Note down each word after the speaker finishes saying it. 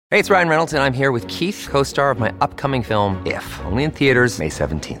Hey, it's Ryan Reynolds, and I'm here with Keith, co-star of my upcoming film, If, only in theaters May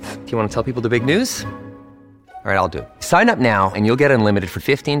 17th. Do you want to tell people the big news? All right, I'll do it. Sign up now and you'll get unlimited for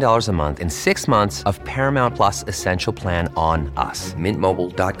 $15 a month and 6 months of Paramount Plus Essential Plan on us.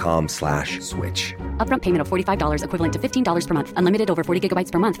 MintMobile.com/switch. Upfront payment of $45 equivalent to $15 per month. Unlimited over 40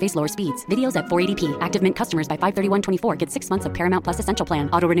 gigabytes per month. Face lower speeds. Videos at 480p. Active Mint customers by 531.24 get 6 months of Paramount Plus Essential Plan.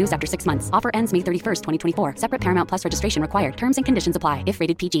 Auto renews after 6 months. Offer ends May 31st, 2024. Separate Paramount Plus registration required. Terms and conditions apply if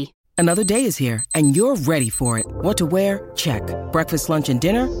rated PG. Another day is here, and you're ready for it. What to wear? Check. Breakfast, lunch, and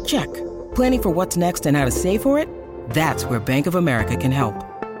dinner? Check. Planning for what's next and how to save for it? That's where Bank of America can help.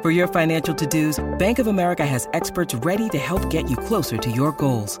 For your financial to-dos, Bank of America has experts ready to help get you closer to your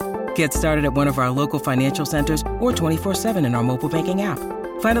goals. Get started at one of our local financial centers or 24/7 in our mobile banking app.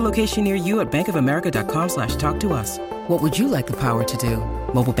 Find a location near you at bankofamerica.com/talktous. What would you like the power to do?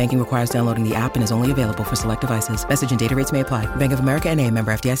 Mobile banking requires downloading the app and is only available for select devices. Message and data rates may apply. Bank of America N.A.,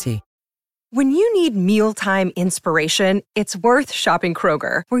 member FDIC. When you need mealtime inspiration, it's worth shopping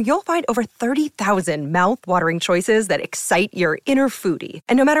Kroger, where you'll find over 30,000 mouth-watering choices that excite your inner foodie.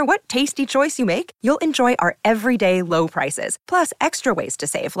 And no matter what tasty choice you make, you'll enjoy our everyday low prices, plus extra ways to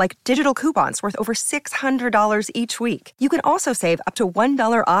save, like digital coupons worth over $600 each week. You can also save up to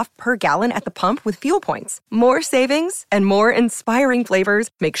 $1 off per gallon at the pump with fuel points. More savings and more inspiring flavors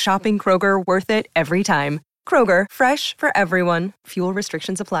make shopping Kroger worth it every time. Kroger, fresh for everyone. Fuel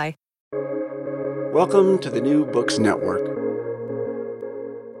restrictions apply. Welcome to the New Books Network.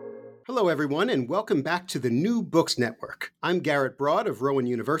 Hello, everyone, and welcome back to the New Books Network. I'm Garrett Broad of Rowan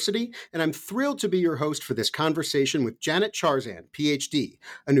University, and I'm thrilled to be your host for this conversation with Janet Chrzan, PhD,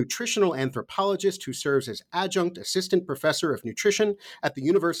 a nutritional anthropologist who serves as adjunct assistant professor of nutrition at the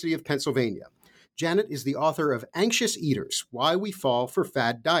University of Pennsylvania. Janet is the author of Anxious Eaters, Why We Fall for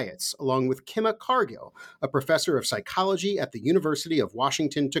Fad Diets, along with Kima Cargill, a professor of psychology at the University of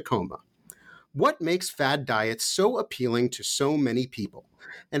Washington, Tacoma. What makes fad diets so appealing to so many people?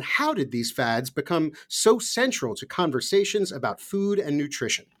 And how did these fads become so central to conversations about food and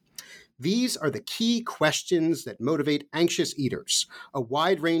nutrition? These are the key questions that motivate Anxious Eaters, a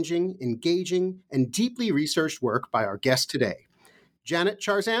wide-ranging, engaging, and deeply researched work by our guest today. Janet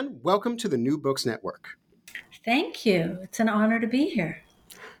Chrzan, welcome to the New Books Network. Thank you. It's an honor to be here.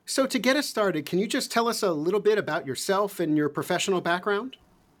 So to get us started, can you just tell us a little bit about yourself and your professional background?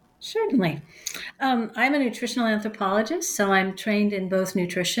 Certainly. I'm a nutritional anthropologist, so I'm trained in both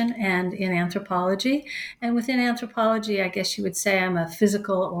nutrition and in anthropology. And within anthropology, I guess you would say I'm a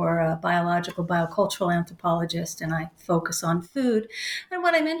physical or a biological, biocultural anthropologist, and I focus on food. And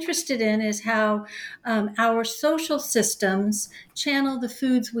what I'm interested in is how our social systems channel the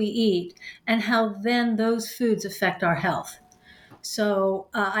foods we eat and how then those foods affect our health. So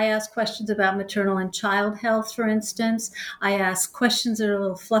I ask questions about maternal and child health, for instance. I ask questions that are a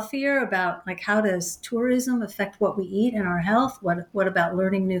little fluffier about, like, how does tourism affect what we eat and our health? What about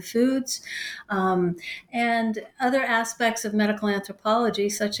learning new foods? And other aspects of medical anthropology,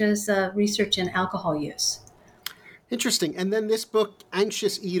 such as research in alcohol use. Interesting. And then this book,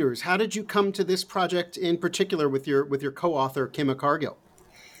 Anxious Eaters, how did you come to this project in particular with your co-author, Kima Cargill?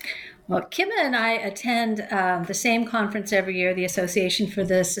 Well, Kima and I attend the same conference every year, the Association for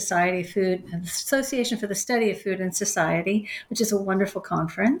the Study of Food and Society, which is a wonderful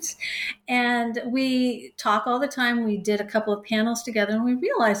conference. And we talk all the time. We did a couple of panels together, and we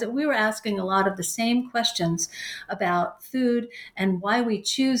realized that we were asking a lot of the same questions about food and why we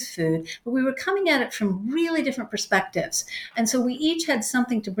choose food, but we were coming at it from really different perspectives. And so we each had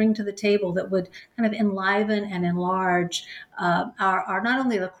something to bring to the table that would kind of enliven and enlarge our not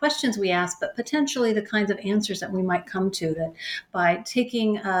only the questions we ask, but potentially the kinds of answers that we might come to, that by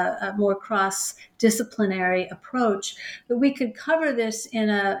taking a more cross-disciplinary approach, that we could cover this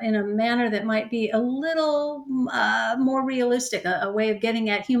in a manner that might be a little more realistic, a way of getting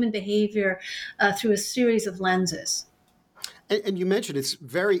at human behavior through a series of lenses. And you mentioned it's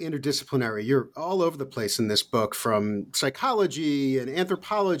very interdisciplinary. You're all over the place in this book, from psychology and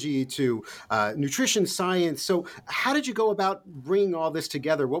anthropology to nutrition science. So how did you go about bringing all this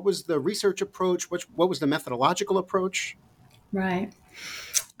together? What was the research approach? What was the methodological approach? Right.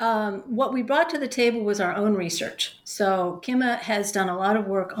 What we brought to the table was our own research. So Kima has done a lot of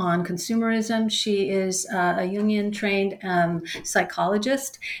work on consumerism. She is a Jungian trained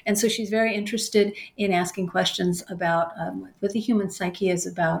psychologist. And so she's very interested in asking questions about what the human psyche is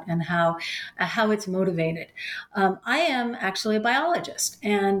about and how it's motivated. I am actually a biologist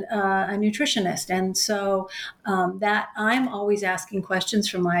and a nutritionist. And so that I'm always asking questions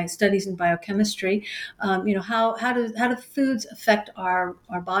from my studies in biochemistry. How do foods affect our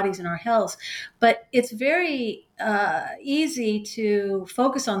bodies and our health? But it's very easy to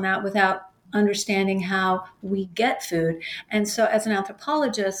focus on that without understanding how we get food. And so as an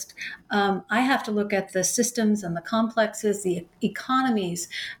anthropologist, I have to look at the systems and the complexes, the economies,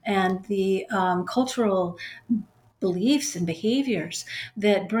 and the cultural beliefs and behaviors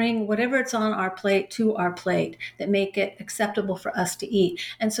that bring whatever it's on our plate to our plate, that make it acceptable for us to eat.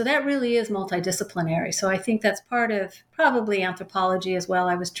 And so that really is multidisciplinary. So I think that's part of probably anthropology as well.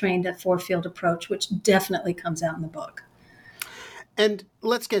 I was trained at four-field approach, which definitely comes out in the book. And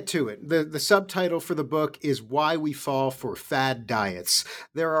let's get to it. The subtitle for the book is Why We Fall for Fad Diets.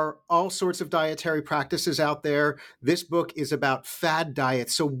 There are all sorts of dietary practices out there. This book is about fad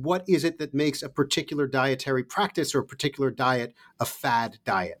diets. So what is it that makes a particular dietary practice or a particular diet a fad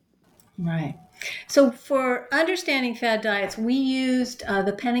diet? Right. So for understanding fad diets, we used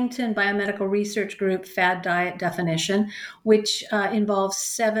the Pennington Biomedical Research Group fad diet definition, which involves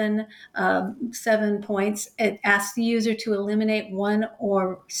seven points. It asks the user to eliminate one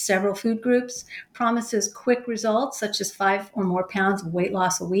or several food groups, promises quick results, such as 5 or more pounds of weight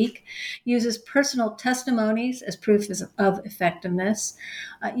loss a week, uses personal testimonies as proof of effectiveness,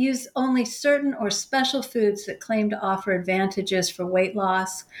 use only certain or special foods that claim to offer advantages for weight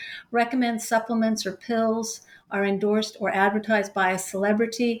loss, recommends supplements or pills, are endorsed or advertised by a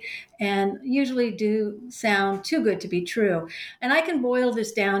celebrity, and usually do sound too good to be true. And I can boil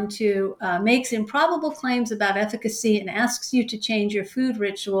this down to makes improbable claims about efficacy and asks you to change your food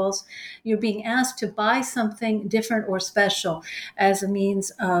rituals. You're being asked to buy something different or special as a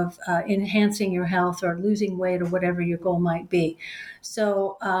means of enhancing your health or losing weight or whatever your goal might be.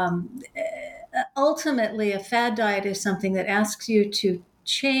 So ultimately, a fad diet is something that asks you to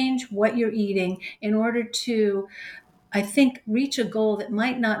change what you're eating in order to, I think, reach a goal that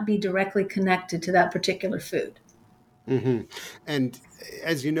might not be directly connected to that particular food. Mm-hmm. And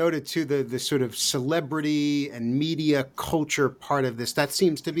as you noted too, the sort of celebrity and media culture part of this, that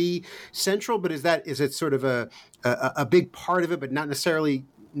seems to be central, but is it sort of a big part of it, but not necessarily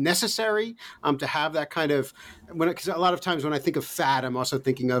necessary to have that kind of, because a lot of times when I think of fad, I'm also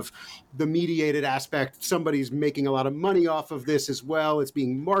thinking of the mediated aspect. Somebody's making a lot of money off of this as well. It's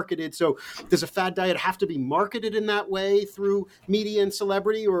being marketed. So does a fad diet have to be marketed in that way through media and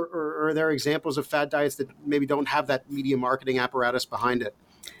celebrity, or are there examples of fad diets that maybe don't have that media marketing apparatus behind it?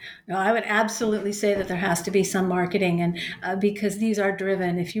 No, I would absolutely say that there has to be some marketing, and because these are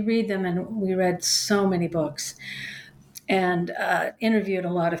driven. If you read them, and we read so many books and interviewed a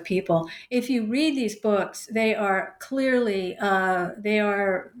lot of people. If you read these books, they are clearly they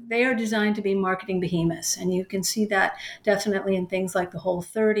are designed to be marketing behemoths, and you can see that definitely in things like the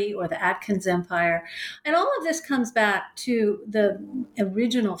Whole30 or the Atkins Empire. And all of this comes back to the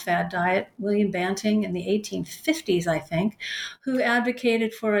original fad diet, William Banting in the 1850s, I think, who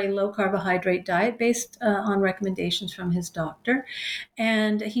advocated for a low carbohydrate diet based on recommendations from his doctor,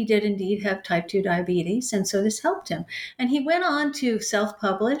 and he did indeed have type 2 diabetes, and so this helped him. And he went on to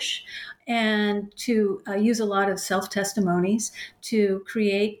self-publish and to use a lot of self-testimonies to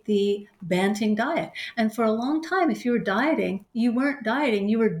create the Banting diet. And for a long time, if you were dieting, you weren't dieting,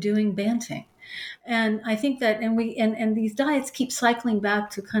 you were doing Banting. And I think that, and these diets keep cycling back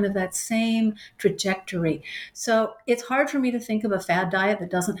to kind of that same trajectory. So it's hard for me to think of a fad diet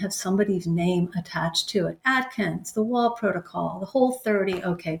that doesn't have somebody's name attached to it. Atkins, the Wall Protocol, the Whole30,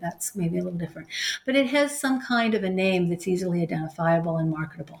 okay, that's maybe a little different. But it has some kind of a name that's easily identifiable and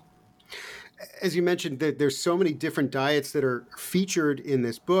marketable. As you mentioned, that there's so many different diets that are featured in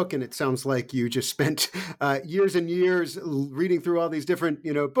this book, and it sounds like you just spent years and years reading through all these different,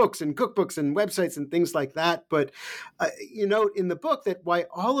 books and cookbooks and websites and things like that. But you note in the book that while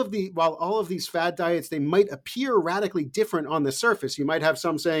all of these fad diets, they might appear radically different on the surface. You might have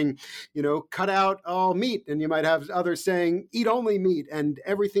some saying, cut out all meat, and you might have others saying eat only meat, and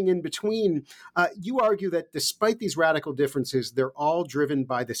everything in between. You argue that despite these radical differences, they're all driven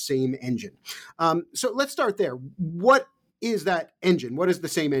by the same engine. So let's start there. What is that engine? What is the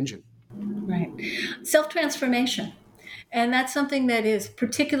same engine? Right. Self-transformation. And that's something that is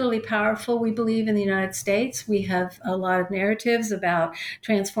particularly powerful, we believe, in the United States. We have a lot of narratives about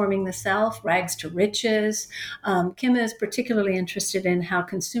transforming the self, rags to riches. Kima is particularly interested in how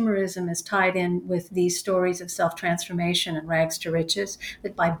consumerism is tied in with these stories of self-transformation and rags to riches,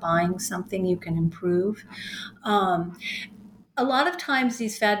 that by buying something you can improve. A lot of times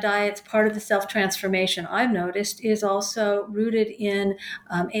these fad diets, part of the self-transformation I've noticed, is also rooted in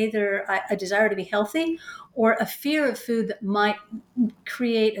either a desire to be healthy or a fear of food that might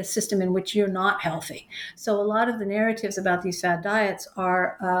create a system in which you're not healthy. So a lot of the narratives about these fad diets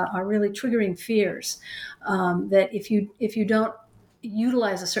are really triggering fears that if you don't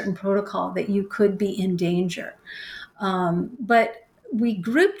utilize a certain protocol that you could be in danger. But we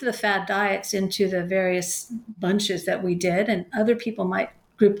grouped the fad diets into the various bunches that we did, and other people might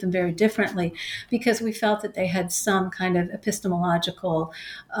group them very differently because we felt that they had some kind of epistemological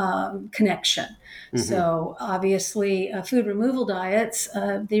connection. Mm-hmm. So obviously, food removal diets,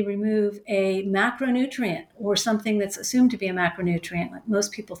 they remove a macronutrient or something that's assumed to be a macronutrient. Like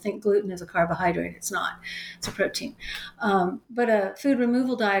most people think gluten is a carbohydrate. It's not. It's a protein. But a food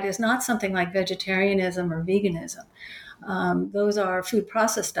removal diet is not something like vegetarianism or veganism. Those are food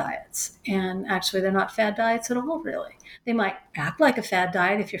processed diets. And actually, they're not fad diets at all, really. They might act like a fad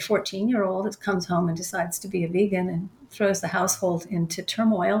diet if you're a 14-year-old that comes home and decides to be a vegan and throws the household into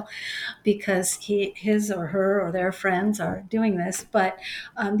turmoil because his or her or their friends are doing this. But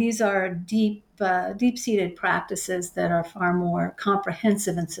these are deep-seated practices that are far more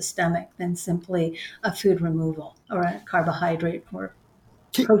comprehensive and systemic than simply a food removal or a carbohydrate or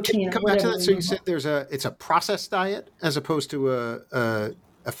protein. Come back to that. So you said it's a processed diet as opposed to a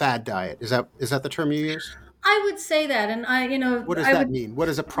fad diet. Is that the term you use? I would say that, and what does that mean? What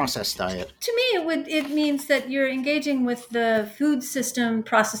is a processed diet? To me, it means that you're engaging with the food system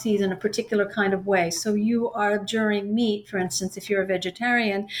processes in a particular kind of way. So you are abjuring meat, for instance, if you're a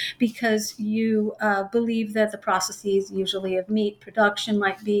vegetarian, because you believe that the processes usually of meat production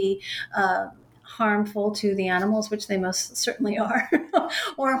might be harmful to the animals, which they most certainly are,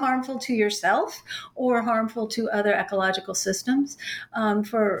 or harmful to yourself, or harmful to other ecological systems.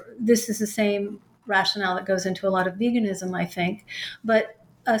 This is the same rationale that goes into a lot of veganism, I think. But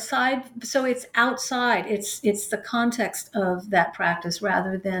so it's outside, it's the context of that practice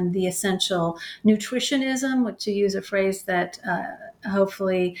rather than the essential nutritionism, to use a phrase that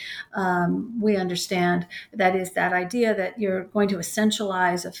hopefully we understand. That is that idea that you're going to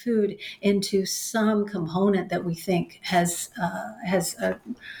essentialize a food into some component that we think has a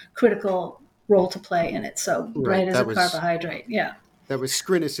critical role to play in it. So bread is a carbohydrate. Yeah. That was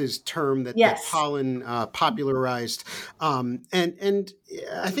Skrinnis's term that Pollan popularized. And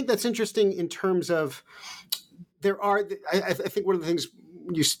I think that's interesting in terms of I think one of the things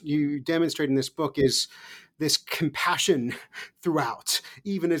you demonstrate in this book is this compassion throughout,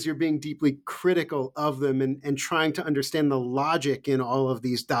 even as you're being deeply critical of them and trying to understand the logic in all of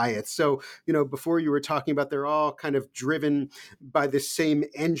these diets. So, before you were talking about they're all kind of driven by this same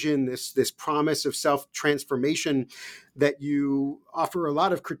engine, this promise of self-transformation that you offer a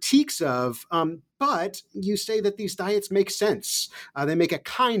lot of critiques of. But you say that these diets make sense. They make a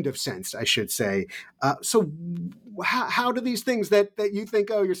kind of sense, I should say. So how do these things that you think,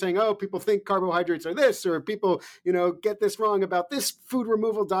 you're saying, people think carbohydrates are this, or people, get this wrong about this food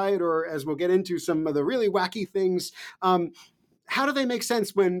removal diet, or as we'll get into some of the really wacky things, how do they make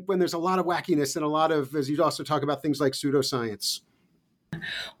sense when there's a lot of wackiness and a lot of, as you also talk about, things like pseudoscience?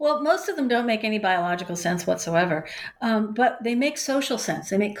 Well, most of them don't make any biological sense whatsoever, but they make social sense.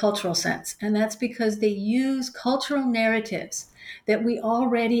 They make cultural sense. And that's because they use cultural narratives that we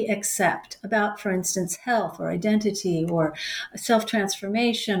already accept about, for instance, health or identity or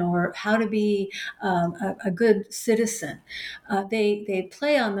self-transformation or how to be a good citizen. They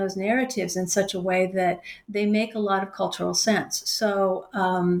play on those narratives in such a way that they make a lot of cultural sense. So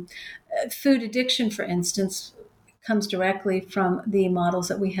food addiction, for instance, comes directly from the models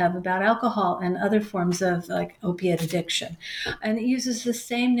that we have about alcohol and other forms of like opiate addiction. And it uses the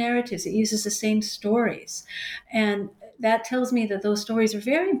same narratives, it uses the same stories. And that tells me that those stories are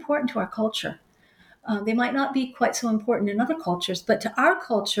very important to our culture. They might not be quite so important in other cultures, but to our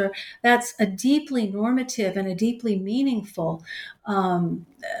culture, that's a deeply normative and a deeply meaningful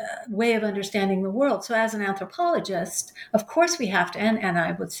way of understanding the world. So as an anthropologist, of course we have to, and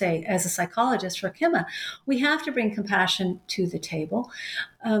I would say as a psychologist for Kima, we have to bring compassion to the table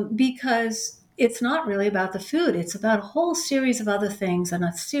because it's not really about the food. It's about a whole series of other things and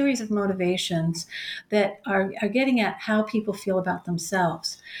a series of motivations that are getting at how people feel about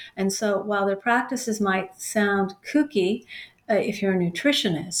themselves. And so while their practices might sound kooky, if you're a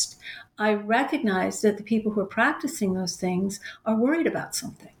nutritionist, I recognize that the people who are practicing those things are worried about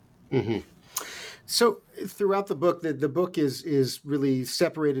something. Mm-hmm. So throughout the book, the book is really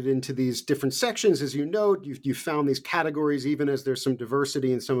separated into these different sections. As you note, you found these categories, even as there's some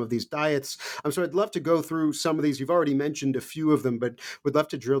diversity in some of these diets. So I'd love to go through some of these. You've already mentioned a few of them, but would love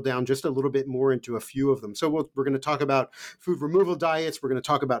to drill down just a little bit more into a few of them. So we're going to talk about food removal diets. We're going to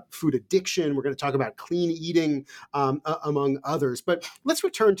talk about food addiction. We're going to talk about clean eating, among others. But let's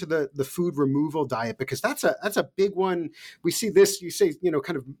return to the food removal diet, because that's a big one. We see this, you say,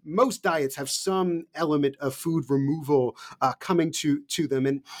 kind of most diets have some element enlightenment of food removal coming to them.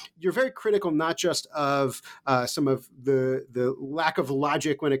 And you're very critical not just of some of the lack of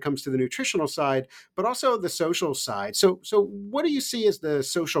logic when it comes to the nutritional side, but also the social side. So what do you see as the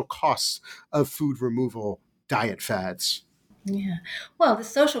social costs of food removal diet fads? Yeah. Well, the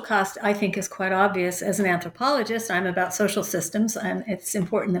social cost, I think, is quite obvious. As an anthropologist, I'm about social systems, and it's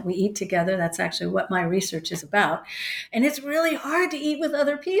important that we eat together. That's actually what my research is about. And it's really hard to eat with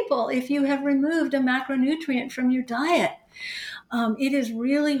other people if you have removed a macronutrient from your diet. It is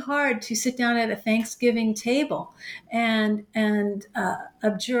really hard to sit down at a Thanksgiving table and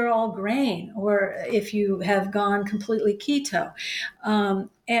abjure all grain, or if you have gone completely keto. And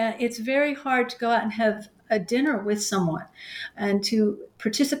it's very hard to go out and have a dinner with someone and to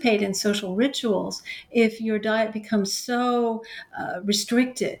participate in social rituals if your diet becomes so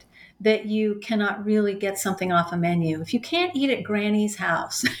restricted that you cannot really get something off a menu. If you can't eat at Granny's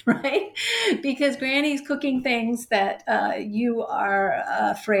house, right? Because Granny's cooking things that you are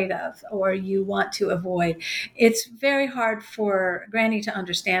afraid of or you want to avoid, it's very hard for Granny to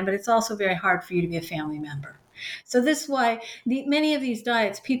understand, but it's also very hard for you to be a family member. So this is why many of these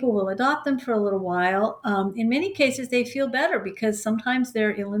diets, people will adopt them for a little while. In many cases, they feel better because sometimes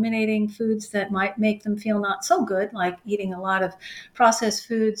they're eliminating foods that might make them feel not so good, like eating a lot of processed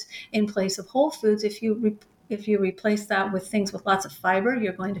foods in place of whole foods. If you replace that with things with lots of fiber,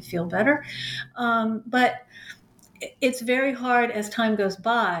 you're going to feel better. But it's very hard as time goes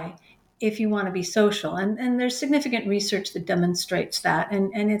by if you want to be social. And there's significant research that demonstrates that.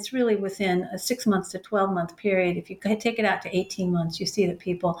 And it's really within a 6 months to 12-month period. If you take it out to 18 months, you see that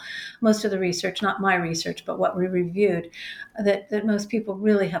people, most of the research, not my research, but what we reviewed, that most people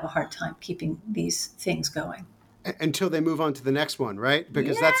really have a hard time keeping these things going. Until they move on to the next one, right?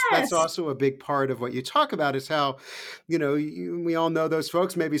 Because that's also a big part of what you talk about is how, we all know those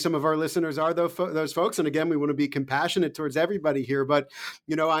folks. Maybe some of our listeners are those folks. And again, we want to be compassionate towards everybody here. But,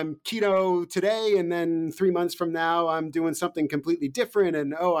 I'm keto today, and then 3 months from now, I'm doing something completely different.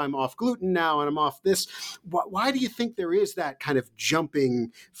 And, I'm off gluten now, and I'm off this. Why do you think there is that kind of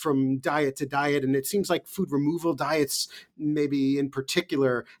jumping from diet to diet? And it seems like food removal diets, maybe in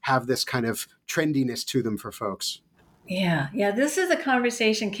particular, have this kind of trendiness to them for folks. Yeah. This is a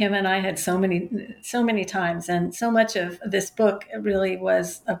conversation Kim and I had so many times, and so much of this book really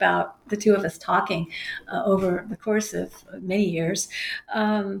was about the two of us talking over the course of many years.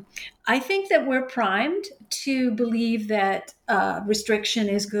 I think that we're primed to believe that restriction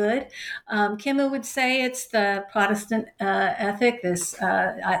is good. Kima would say it's the Protestant ethic, this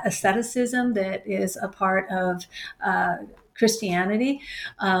asceticism that is a part of Christianity.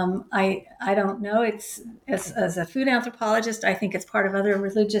 I don't know. It's as a food anthropologist, I think it's part of other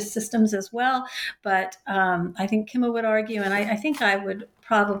religious systems as well. But I think Kima would argue, and I think I would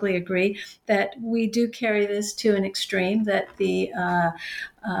probably agree, that we do carry this to an extreme, that the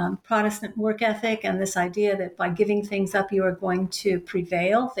Protestant work ethic and this idea that by giving things up, you are going to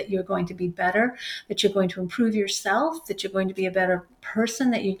prevail, that you're going to be better, that you're going to improve yourself, that you're going to be a better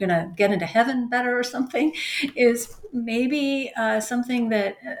person, that you're going to get into heaven better or something, is maybe something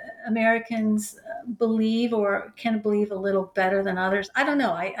that Americans believe or can believe a little better than others. I don't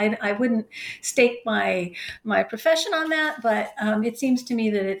know. I wouldn't stake my profession on that, but it seems to me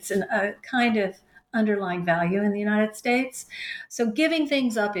that it's a kind of underlying value in the United States. So giving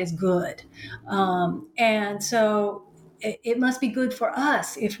things up is good. And so it must be good for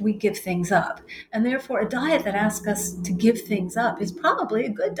us if we give things up. And therefore, a diet that asks us to give things up is probably a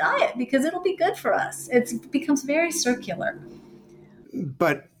good diet because it'll be good for us. It becomes very circular.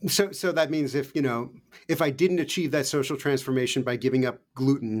 But so that means if I didn't achieve that social transformation by giving up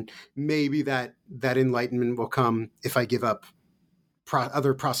gluten, maybe that enlightenment will come if I give up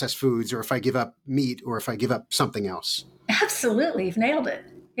other processed foods, or if I give up meat, or if I give up something else. Absolutely. You've nailed it.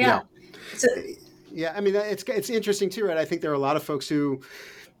 Yeah. Yeah. I mean, it's interesting too, right? I think there are a lot of folks who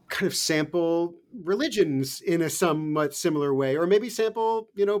kind of sample religions in a somewhat similar way, or maybe sample,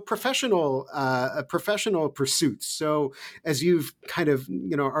 professional pursuits. So as you've kind of,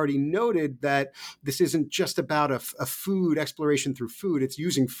 already noted, that this isn't just about a food exploration through food. It's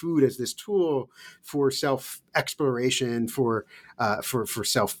using food as this tool for self-exploration, for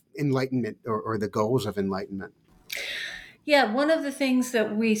self-enlightenment or the goals of enlightenment. Yeah, one of the things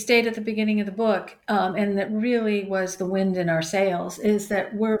that we state at the beginning of the book, and that really was the wind in our sails, is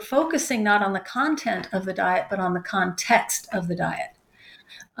that we're focusing not on the content of the diet, but on the context of the diet.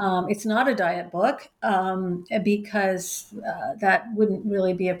 It's not a diet book because that wouldn't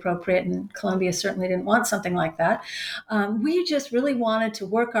really be appropriate, and Columbia certainly didn't want something like that. We just really wanted to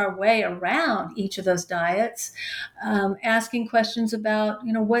work our way around each of those diets, asking questions about,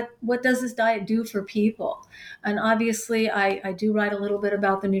 what does this diet do for people? And obviously, I do write a little bit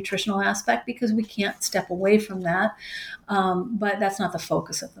about the nutritional aspect because we can't step away from that, but that's not the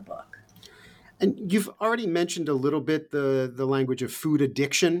focus of the book. And you've already mentioned a little bit the language of food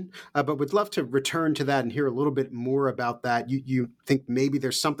addiction, but would love to return to that and hear a little bit more about that. You think maybe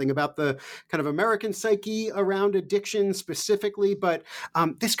there's something about the kind of American psyche around addiction specifically, but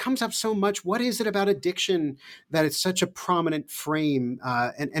this comes up so much. What is it about addiction that it's such a prominent frame?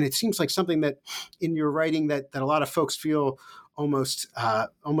 And it seems like something that in your writing that a lot of folks feel almost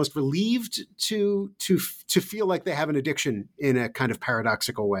relieved to feel like they have an addiction in a kind of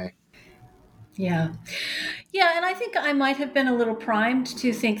paradoxical way. Yeah. Yeah, and I think I might have been a little primed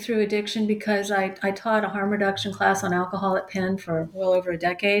to think through addiction because I taught a harm reduction class on alcohol at Penn for well over a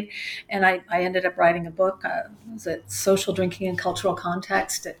decade, and I ended up writing a book, was it Social Drinking in Cultural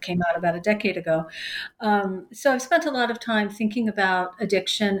Context? It came out about a decade ago. So I've spent a lot of time thinking about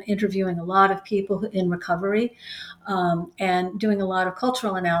addiction, interviewing a lot of people in recovery, and doing a lot of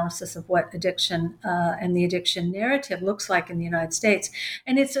cultural analysis of what addiction and the addiction narrative looks like in the United States.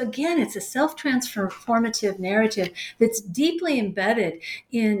 And it's a self-transformative narrative that's deeply embedded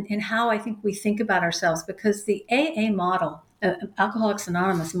in how I think we think about ourselves, because the AA model, Alcoholics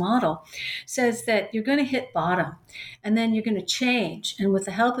Anonymous model, says that you're going to hit bottom and then you're going to change. And with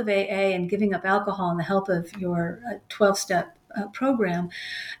the help of AA and giving up alcohol and the help of your 12-step program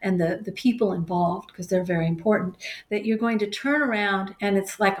and the people involved, because they're very important, that you're going to turn around, and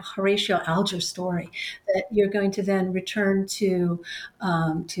it's like a Horatio Alger story, that you're going to then return to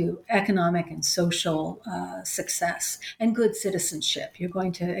economic and social success and good citizenship. You're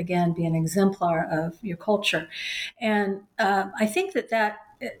going to, again, be an exemplar of your culture. And I think that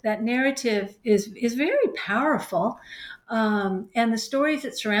narrative is very powerful. And the stories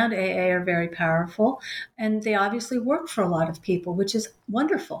that surround AA are very powerful, and they obviously work for a lot of people, which is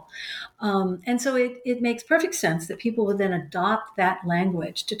wonderful. And so it makes perfect sense that people would then adopt that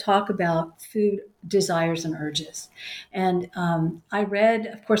language to talk about food desires and urges. And I've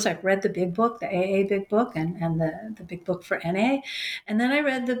read the big book, the AA big book, and the big book for NA. And then I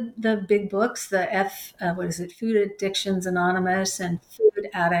read the big books, the Food Addictions Anonymous and Food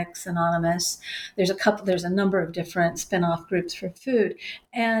Addicts Anonymous. There's a number of different spin-off groups for food.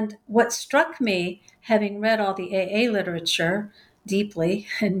 And what struck me, having read all the AA literature deeply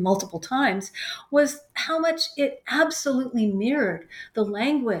and multiple times, was how much it absolutely mirrored the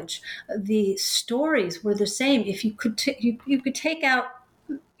language. The stories were the same. If you could you could take out,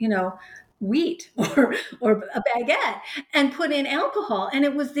 wheat or a baguette and put in alcohol, and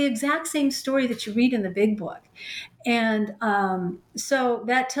it was the exact same story that you read in the big book. And so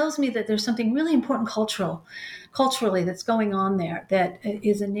that tells me that there's something really important culturally that's going on there, that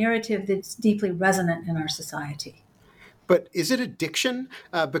is a narrative that's deeply resonant in our society. But is it addiction?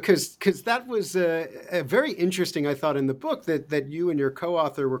 Because that was a very interesting, I thought, in the book that you and your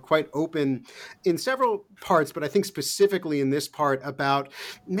co-author were quite open in several parts, but I think specifically in this part about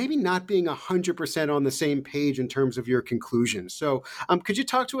maybe not being 100% on the same page in terms of your conclusions. So could you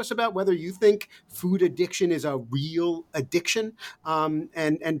talk to us about whether you think food addiction is a real addiction,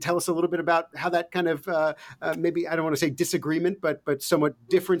 and tell us a little bit about how that kind of maybe, I don't want to say disagreement, but somewhat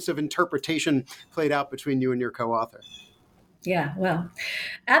difference of interpretation played out between you and your co-author? Yeah, well,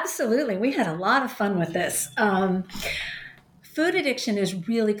 absolutely. We had a lot of fun with this. Food addiction is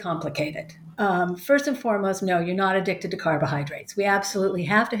really complicated. First and foremost, no, you're not addicted to carbohydrates. We absolutely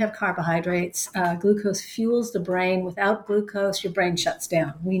have to have carbohydrates. Glucose fuels the brain. Without glucose, your brain shuts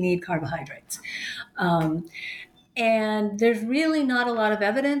down. We need carbohydrates. And there's really not a lot of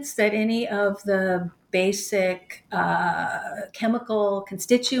evidence that any of the basic chemical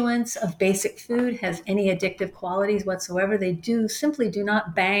constituents of basic food has any addictive qualities whatsoever. They simply do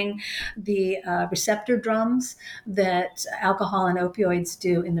not bang the receptor drums that alcohol and opioids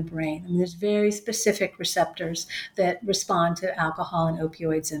do in the brain. I mean, there's very specific receptors that respond to alcohol and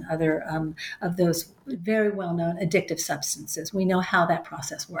opioids and other of those very well-known addictive substances. We know how that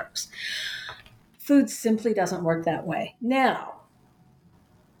process works. Food simply doesn't work that way. Now,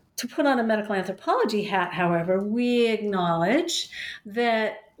 to put on a medical anthropology hat, however, we acknowledge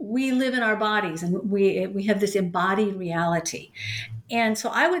that we live in our bodies and we have this embodied reality. And so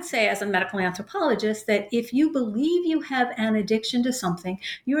I would say, as a medical anthropologist, that if you believe you have an addiction to something,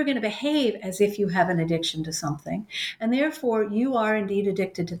 you are going to behave as if you have an addiction to something. And therefore, you are indeed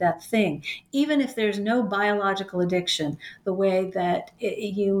addicted to that thing, even if there's no biological addiction, the way that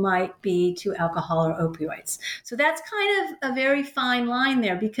you might be to alcohol or opioids. So that's kind of a very fine line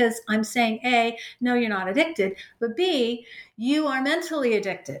there, because I'm saying, A, no, you're not addicted, but B, you are mentally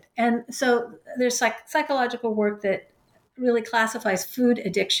addicted. And so there's psychological work that really classifies food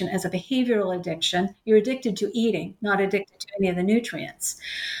addiction as a behavioral addiction. You're addicted to eating, not addicted to any of the nutrients.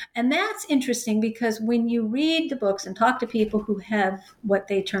 And that's interesting because when you read the books and talk to people who have what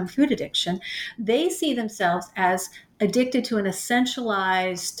they term food addiction, they see themselves as addicted to an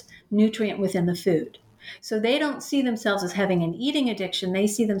essentialized nutrient within the food. So they don't see themselves as having an eating addiction. They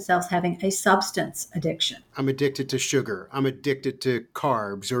see themselves having a substance addiction. I'm addicted to sugar. I'm addicted to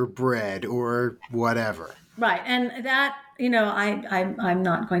carbs or bread or whatever. Right. And that, I'm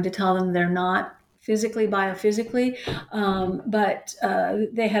not going to tell them they're not physically, biophysically, but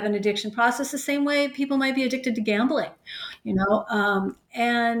they have an addiction process the same way people might be addicted to gambling,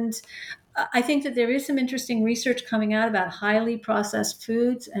 and I think that there is some interesting research coming out about highly processed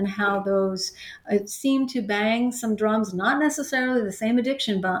foods and how those seem to bang some drums, not necessarily the same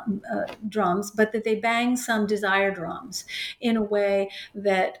addiction drums, but that they bang some desire drums in a way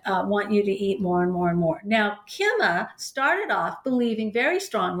that want you to eat more and more and more. Now, Kima started off believing very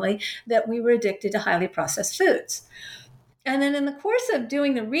strongly that we were addicted to highly processed foods. And then in the course of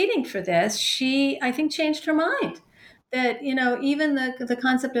doing the reading for this, she, I think, changed her mind. That, even the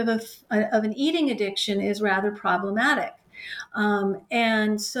concept of an eating addiction is rather problematic.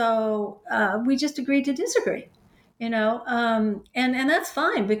 And so we just agreed to disagree, and that's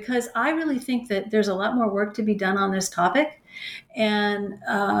fine, because I really think that there's a lot more work to be done on this topic. And,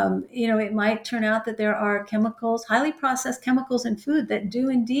 it might turn out that there are chemicals, highly processed chemicals in food that do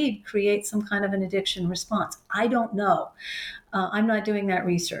indeed create some kind of an addiction response. I don't know. I'm not doing that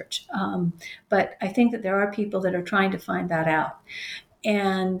research. But I think that there are people that are trying to find that out.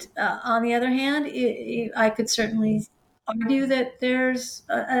 And on the other hand, I could certainly argue that there's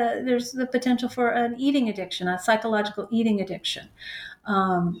the potential for an eating addiction, a psychological eating addiction.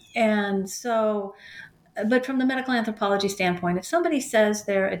 And so, but from the medical anthropology standpoint, if somebody says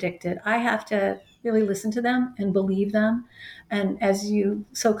they're addicted, I have to really listen to them and believe them. And as you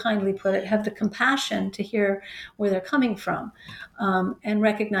so kindly put it, have the compassion to hear where they're coming from, and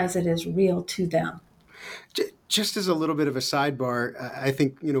recognize it as real to them. Just as a little bit of a sidebar, I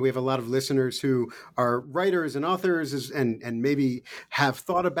think, we have a lot of listeners who are writers and authors and maybe have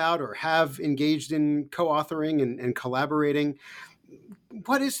thought about or have engaged in co-authoring and collaborating.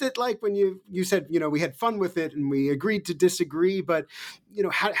 What is it like when you said, we had fun with it and we agreed to disagree, but,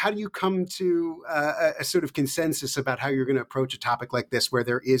 how do you come to a sort of consensus about how you're going to approach a topic like this where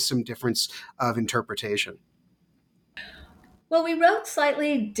there is some difference of interpretation? Well, we wrote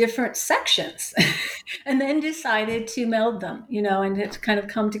slightly different sections and then decided to meld them, and to kind of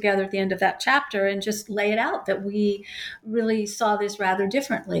come together at the end of that chapter and just lay it out that we really saw this rather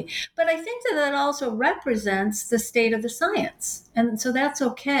differently. But I think that also represents the state of the science. And so that's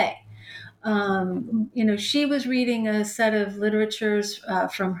okay. She was reading a set of literatures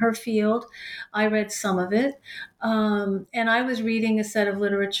from her field. I read some of it. And I was reading a set of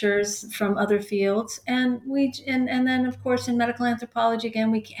literatures from other fields. And then, of course, in medical anthropology,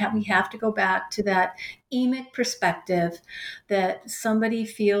 again, we have to go back to that emic perspective that somebody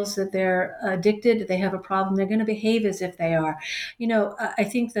feels that they're addicted, they have a problem, they're going to behave as if they are. I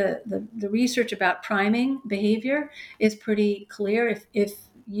think the research about priming behavior is pretty clear. If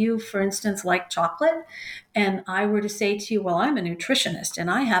you, for instance, like chocolate, and I were to say to you, well, I'm a nutritionist, and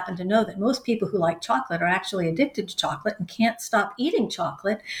I happen to know that most people who like chocolate are actually addicted to chocolate and can't stop eating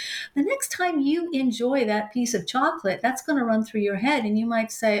chocolate, the next time you enjoy that piece of chocolate, that's going to run through your head, and you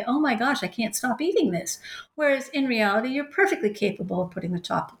might say, oh my gosh, I can't stop eating this. Whereas in reality, you're perfectly capable of putting the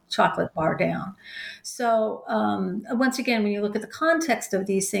chocolate bar down. So once again, when you look at the context of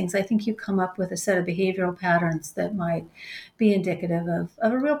these things, I think you come up with a set of behavioral patterns that might be indicative of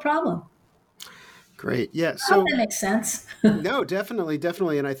a real problem. Great. Yeah. So that makes sense. No,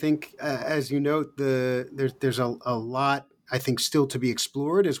 definitely. And I think, as you note, there's a lot, I think, still to be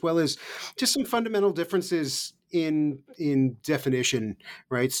explored, as well as just some fundamental differences in definition,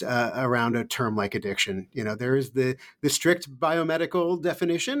 right, around a term like addiction. There is the strict biomedical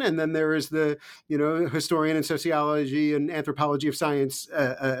definition, and then there is the, historian and sociology and anthropology of science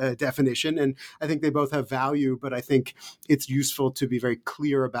definition. And I think they both have value, but I think it's useful to be very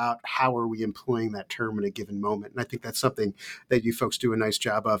clear about how are we employing that term in a given moment. And I think that's something that you folks do a nice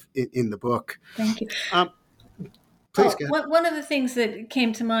job of in the book. Thank you. Please go ahead. One of the things that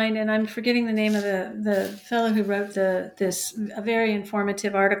came to mind, and I'm forgetting the name of the fellow who wrote this a very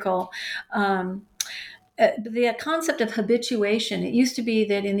informative article. The concept of habituation. It used to be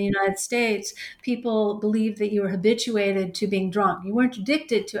that in the United States, people believed that you were habituated to being drunk. You weren't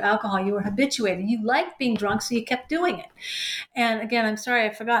addicted to alcohol. You were habituated. You liked being drunk, so you kept doing it. And again, I'm sorry,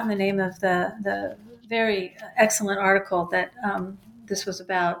 I've forgotten the name of the very excellent article that this was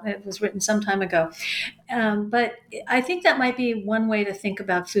about. It was written some time ago. But I think that might be one way to think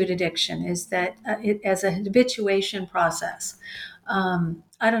about food addiction, is that it as a habituation process.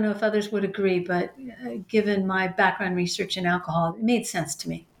 I don't know if others would agree, but given my background research in alcohol, it made sense to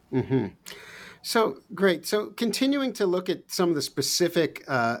me. Mm-hmm. So great. So continuing to look at some of the specific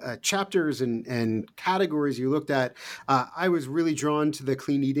chapters and categories you looked at, I was really drawn to the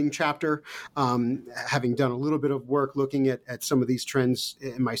clean eating chapter, having done a little bit of work looking at some of these trends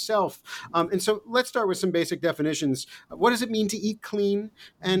myself. And so let's start with some basic definitions. What does it mean to eat clean?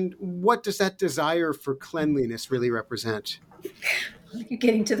 And what does that desire for cleanliness really represent? You're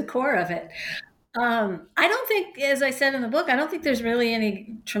getting to the core of it. I don't think, as I said in the book, I don't think there's really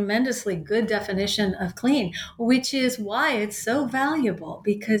any tremendously good definition of clean, which is why it's so valuable,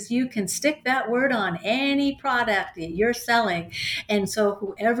 because you can stick that word on any product that you're selling. And so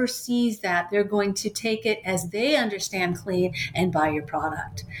whoever sees that, they're going to take it as they understand clean and buy your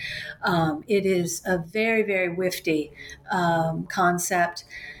product. It is a very, very whiffy concept.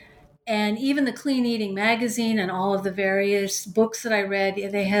 And even the Clean Eating magazine and all of the various books that I read,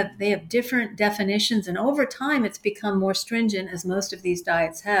 they have different definitions, and over time it's become more stringent, as most of these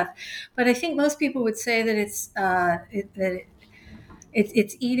diets have. But I think most people would say that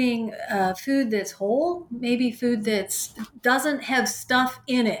it's eating food that's whole, maybe food that doesn't have stuff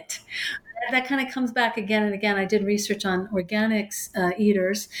in it. That kind of comes back again and again. I did research on organics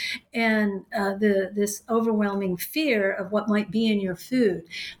eaters, and this overwhelming fear of what might be in your food.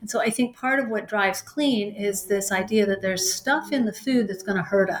 And so I think part of what drives clean is this idea that there's stuff in the food that's going to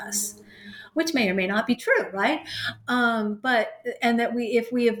hurt us, which may or may not be true, right? That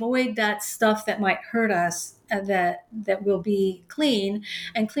if we avoid that stuff that might hurt us, that will be clean.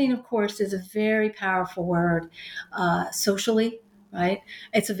 And clean, of course, is a very powerful word socially. Right?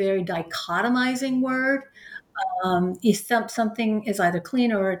 It's a very dichotomizing word. Something is either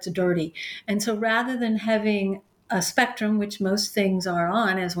clean or it's dirty. And so rather than having a spectrum, which most things are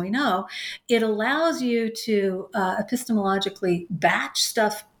on, as we know, it allows you to epistemologically batch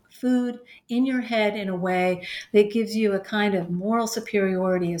food in your head in a way that gives you a kind of moral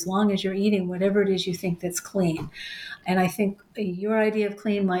superiority as long as you're eating whatever it is you think that's clean. And I think your idea of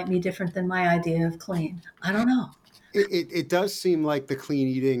clean might be different than my idea of clean. I don't know. It does seem like the clean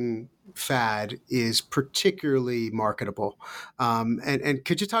eating fad is particularly marketable. And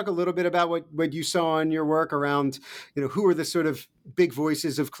could you talk a little bit about what you saw in your work around, who are the sort of big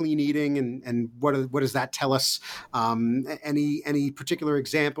voices of clean eating, and what does that tell us? Any particular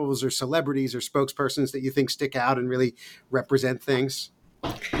examples or celebrities or spokespersons that you think stick out and really represent things?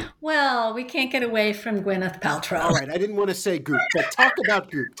 Well, we can't get away from Gwyneth Paltrow. All right. I didn't want to say Goop, but talk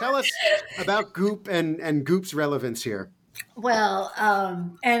about Goop. Tell us about Goop and Goop's relevance here. Well,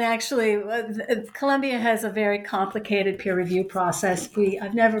 and actually, Columbia has a very complicated peer review process.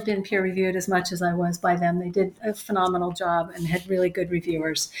 I've never been peer reviewed as much as I was by them. They did a phenomenal job and had really good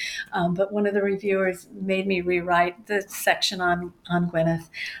reviewers. But one of the reviewers made me rewrite the section on Gwyneth.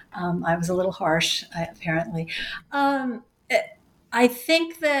 I was a little harsh, apparently. I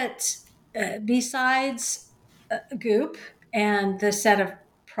think that besides Goop and the set of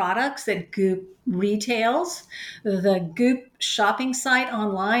products that Goop retails, the Goop shopping site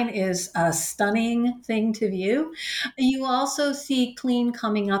online is a stunning thing to view. You also see clean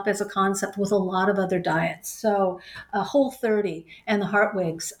coming up as a concept with a lot of other diets. So Whole30 and the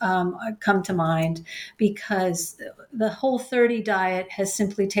Hartwigs come to mind, because the Whole30 diet has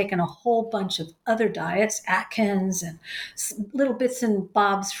simply taken a whole bunch of other diets, Atkins and little bits and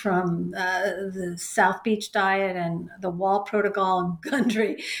bobs from the South Beach diet and the Wall Protocol and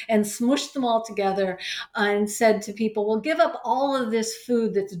Gundry, and smushed them all together and said to people, well, give up all of this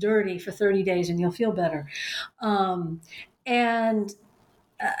food that's dirty for 30 days and you'll feel better.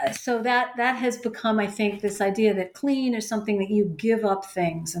 So that has become, I think, this idea that clean is something that you give up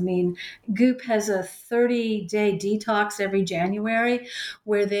things. I mean, Goop has a 30-day detox every January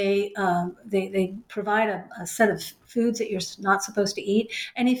where they provide a set of foods that you're not supposed to eat.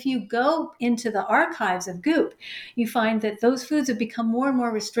 And if you go into the archives of Goop, you find that those foods have become more and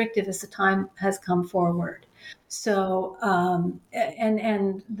more restrictive as the time has come forward. So,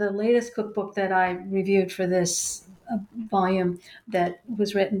 and the latest cookbook that I reviewed for this volume that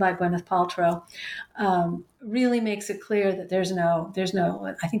was written by Gwyneth Paltrow really makes it clear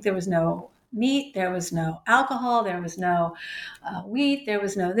that I think there was no meat, there was no alcohol, there was no wheat, there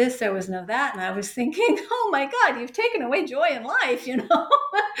was no this, there was no that. And I was thinking, oh my God, you've taken away joy in life,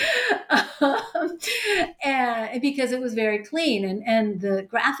 and because it was very clean, and the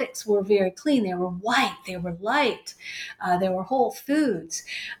graphics were very clean. They were white, they were light, they were whole foods,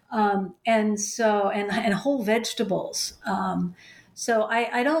 and whole vegetables. So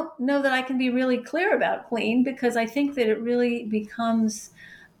I don't know that I can be really clear about clean, because I think that it really becomes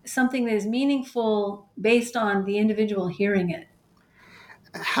something that is meaningful based on the individual hearing it.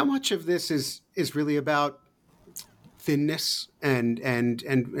 How much of this is really about thinness, and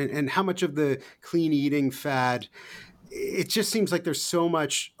how much of the clean eating fad? It just seems like there's so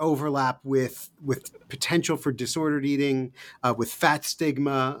much overlap with potential for disordered eating, with fat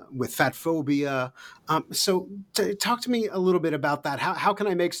stigma, with fat phobia. So talk to me a little bit about that. How can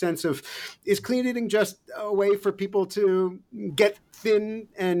I make sense of, is clean eating just a way for people to get thin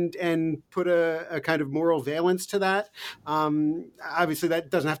and put a kind of moral valence to that? Obviously, that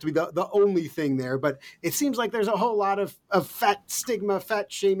doesn't have to be the only thing there, but it seems like there's a whole lot of fat stigma, fat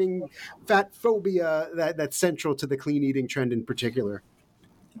shaming, fat phobia that's central to the clean eating trend in particular.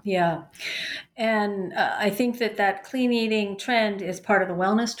 Yeah. And I think that clean eating trend is part of the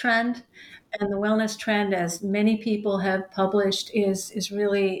wellness trend. And the wellness trend, as many people have published, is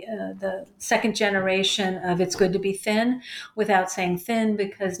really the second generation of it's good to be thin, without saying thin,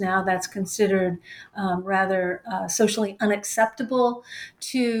 because now that's considered rather socially unacceptable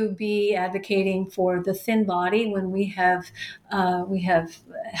to be advocating for the thin body, when we have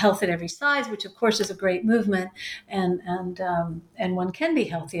health at every size, which of course is a great movement, and one can be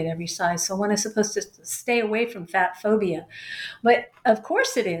healthy at every size. So one is supposed to stay away from fat phobia, but of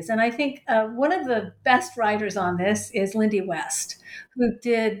course it is. And I think one of the best writers on this is Lindy West, who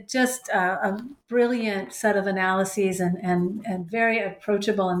did just a brilliant set of analyses and very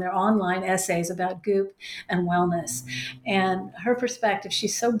approachable in their online essays about goop and wellness. And her perspective,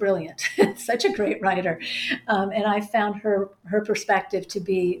 she's so brilliant, such a great writer. And I found her perspective to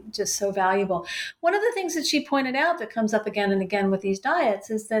be just so valuable. One of the things that she pointed out that comes up again and again with these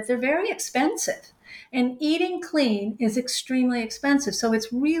diets is that they're very expensive. And eating clean is extremely expensive. So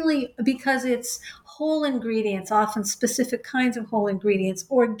it's really because it's whole ingredients, often specific kinds of whole ingredients,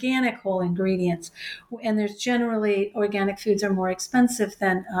 organic whole ingredients. And there's generally, organic foods are more expensive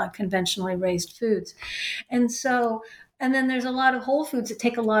than conventionally raised foods. And then there's a lot of whole foods that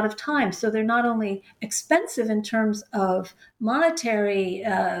take a lot of time. So they're not only expensive in terms of monetary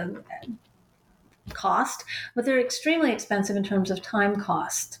cost, but they're extremely expensive in terms of time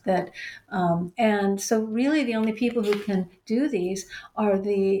cost. And so really the only people who can do these are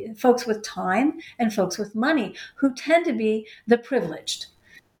the folks with time and folks with money, who tend to be the privileged.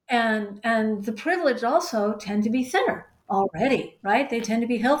 And the privileged also tend to be thinner already, right? They tend to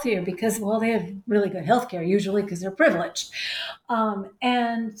be healthier because, well, they have really good healthcare usually because they're privileged.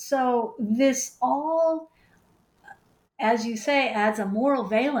 And so this all, as you say, adds a moral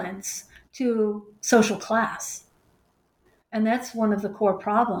valence to social class. And that's one of the core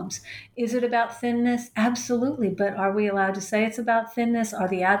problems. Is it about thinness? Absolutely. But are we allowed to say it's about thinness? Are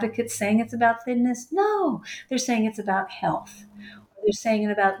the advocates saying it's about thinness? No, they're saying it's about health. They're saying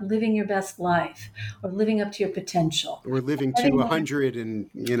it about living your best life, or living up to your potential. Or living to 100, and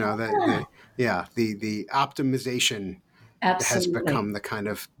the optimization has become the kind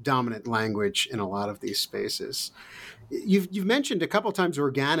of dominant language in a lot of these spaces. You've mentioned a couple times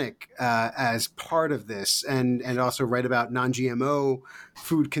organic as part of this, and also write about non-GMO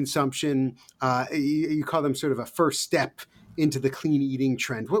food consumption. You call them sort of a first step into the clean eating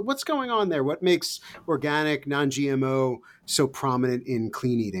trend. What's going on there? What makes organic, non-GMO so prominent in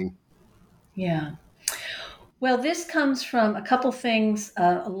clean eating? Yeah. Well, this comes from a couple things,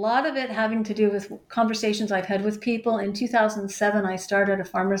 a lot of it having to do with conversations I've had with people. In 2007, I started a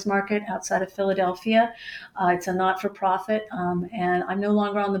farmer's market outside of Philadelphia. It's a not-for-profit, and I'm no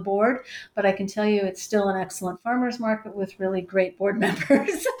longer on the board, but I can tell you it's still an excellent farmer's market with really great board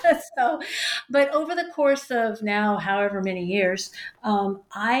members. But over the course of now, however many years,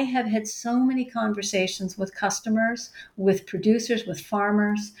 I have had so many conversations with customers, with producers, with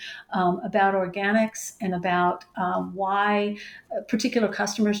farmers, about organics and about why particular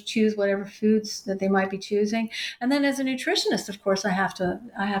customers choose whatever foods that they might be choosing. And then as a nutritionist, of course, I have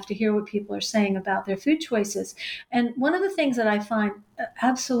to hear what people are saying about their food choices. And one of the things that I find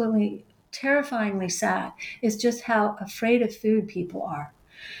absolutely terrifyingly sad is just how afraid of food people are.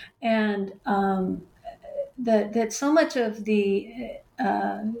 And that so much of the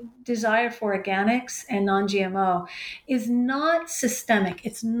desire for organics and non-GMO is not systemic.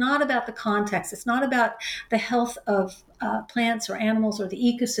 It's not about the context. It's not about the health of plants or animals or the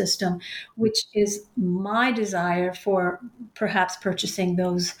ecosystem, which is my desire for perhaps purchasing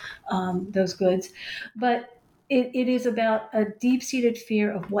those goods, but it is about a deep-seated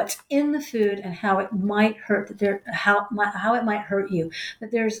fear of what's in the food and how it might hurt how it might hurt you.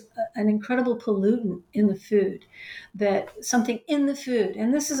 That there's an incredible pollutant in the food, that something in the food,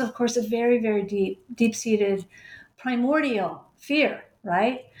 and this is of course a very, very deep-seated primordial fear,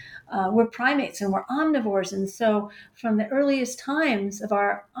 right? We're primates and we're omnivores, and so from the earliest times of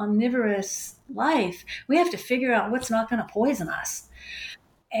our omnivorous life, we have to figure out what's not going to poison us.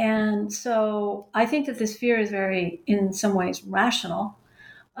 And so I think that this fear is very, in some ways, rational,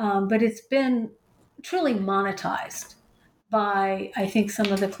 but it's been truly monetized by, I think, some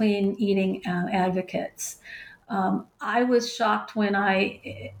of the clean eating advocates. I was shocked when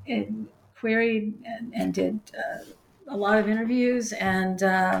I queried and did a lot of interviews and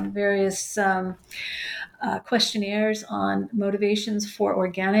various questionnaires on motivations for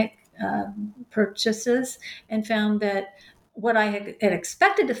organic purchases, and found that what I had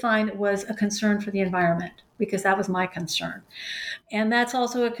expected to find was a concern for the environment, because that was my concern. And that's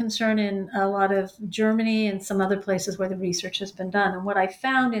also a concern in a lot of Germany and some other places where the research has been done. And what I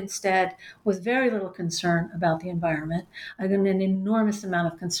found instead was very little concern about the environment, and an enormous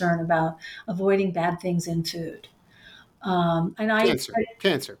amount of concern about avoiding bad things in food.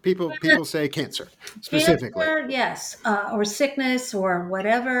 Cancer. People say cancer specifically. Cancer, yes, or sickness or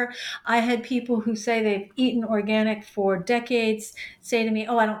whatever. I had people who say they've eaten organic for decades say to me,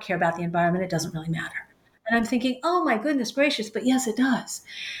 "Oh, I don't care about the environment. It doesn't really matter." And I'm thinking, "Oh my goodness gracious, but yes, it does."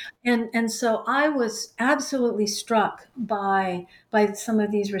 And so I was absolutely struck by some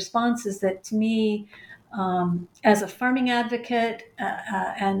of these responses that, to me, as a farming advocate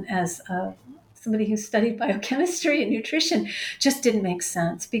and as somebody who studied biochemistry and nutrition, just didn't make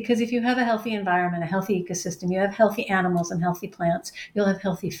sense. Because if you have a healthy environment, a healthy ecosystem, you have healthy animals and healthy plants, you'll have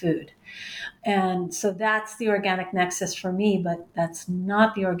healthy food. And so that's the organic nexus for me, but that's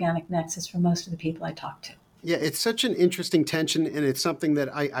not the organic nexus for most of the people I talk to. Yeah, it's such an interesting tension, and it's something that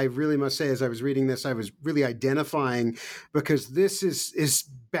I really must say, as I was reading this, I was really identifying, because this is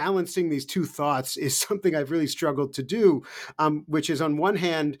balancing these two thoughts is something I've really struggled to do, which is, on one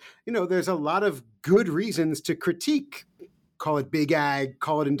hand, there's a lot of good reasons to critique, call it big ag,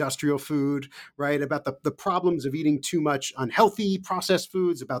 call it industrial food, right? About the problems of eating too much unhealthy processed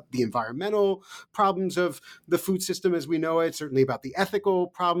foods, about the environmental problems of the food system as we know it, certainly about the ethical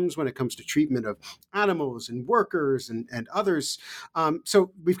problems when it comes to treatment of animals and workers and others.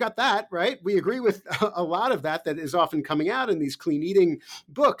 So we've got that, right? We agree with a lot of that is often coming out in these clean eating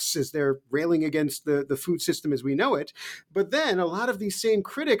books as they're railing against the food system as we know it. But then a lot of these same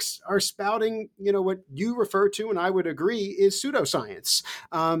critics are spouting, what you refer to, and I would agree, is pseudoscience,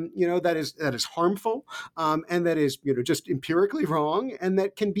 that is harmful, and that is, just empirically wrong, and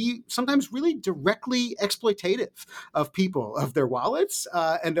that can be sometimes really directly exploitative of people, of their wallets,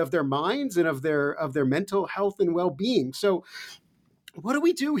 and of their minds, and of their mental health and well-being. So what do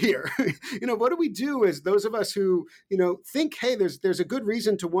we do here? What do we do as those of us who, think, hey, there's a good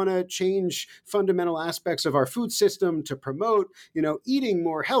reason to want to change fundamental aspects of our food system to promote, eating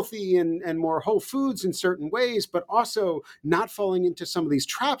more healthy and more whole foods in certain ways, but also not falling into some of these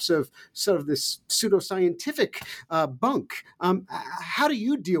traps of sort of this pseudoscientific bunk. How do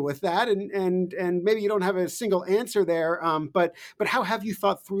you deal with that? And maybe you don't have a single answer there, but how have you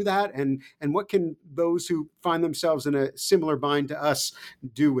thought through that? And what can those who find themselves in a similar bind to us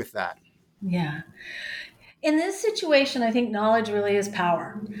do with that? Yeah. In this situation, I think knowledge really is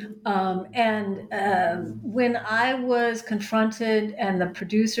power. When I was confronted, and the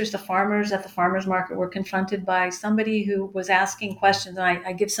producers, the farmers at the farmers market were confronted by somebody who was asking questions, and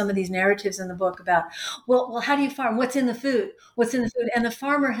I give some of these narratives in the book about, well, how do you farm? What's in the food? What's in the food? And the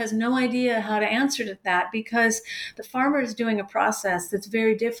farmer has no idea how to answer to that, because the farmer is doing a process that's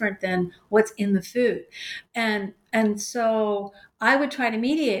very different than what's in the food. And so I would try to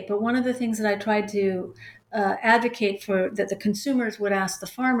mediate, but one of the things that I tried to advocate for, that the consumers would ask the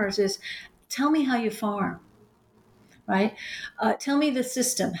farmers, is, tell me how you farm, right? Tell me the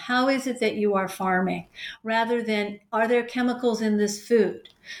system. How is it that you are farming? Rather than, are there chemicals in this food?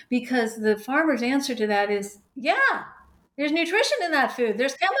 Because the farmer's answer to that is, yeah, There's nutrition in that food.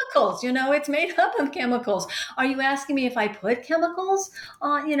 There's chemicals, it's made up of chemicals. Are you asking me if I put chemicals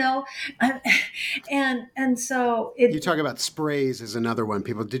on, and so You talk about sprays as another one.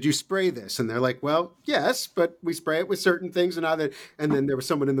 People, did you spray this? And they're like, well, yes, but we spray it with certain things and other. And then there was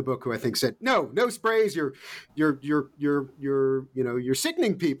someone in the book who I think said, no sprays. You're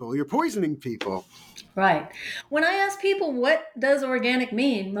sickening people. You're poisoning people. Right. When I ask people what does organic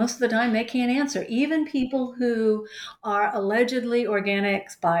mean, most of the time they can't answer, even people who are allegedly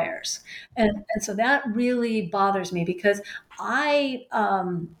organics buyers. And so that really bothers me because I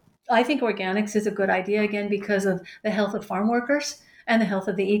think organics is a good idea, again, because of the health of farm workers and the health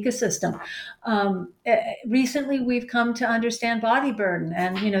of the ecosystem. Recently, we've come to understand body burden,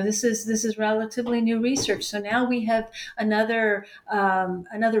 and this is relatively new research. So now we have another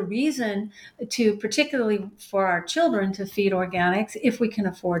reason to, particularly for our children, to feed organics if we can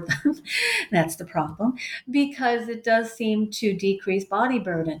afford them. That's the problem, because it does seem to decrease body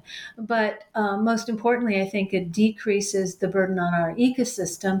burden. But most importantly, I think it decreases the burden on our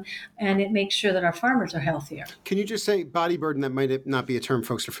ecosystem, and it makes sure that our farmers are healthier. Can you just say body burden? That might not be a term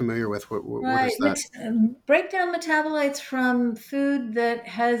folks are familiar with. What right. is that? Break down metabolites from food that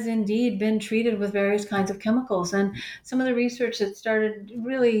has indeed been treated with various kinds of chemicals. And some of the research that started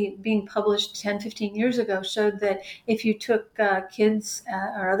really being published 10, 15 years ago showed that if you took kids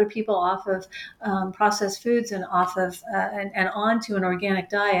or other people off of processed foods and off of and onto an organic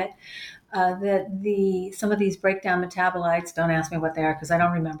diet, that some of these breakdown metabolites, don't ask me what they are because I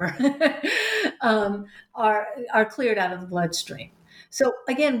don't remember, are cleared out of the bloodstream. So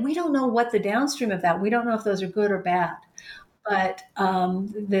again, we don't know what the downstream of that. We don't know if those are good or bad. But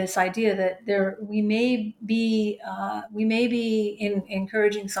this idea that we may be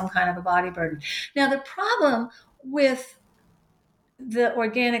encouraging some kind of a body burden. Now, the problem with the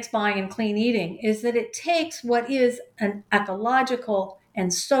organics buying and clean eating is that it takes what is an ecological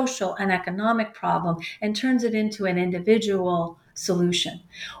and social and economic problem and turns it into an individual solution.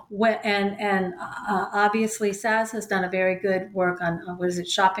 And obviously, Saz has done a very good work on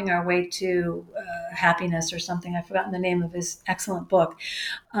Shopping Our Way to Happiness or something. I've forgotten the name of his excellent book.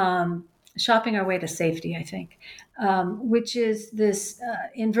 Shopping Our Way to Safety, I think, which is this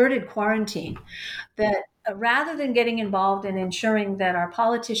inverted quarantine that rather than getting involved in ensuring that our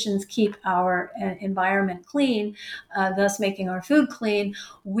politicians keep our environment clean, thus making our food clean,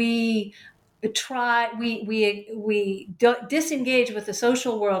 we disengage with the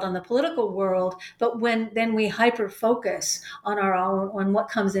social world and the political world, but then we hyper focus on what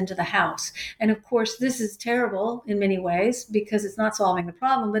comes into the house. And of course, this is terrible in many ways because it's not solving the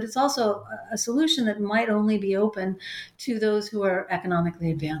problem, but it's also a solution that might only be open to those who are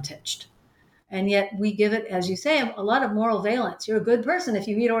economically advantaged. And yet we give it, as you say, a lot of moral valence. You're a good person if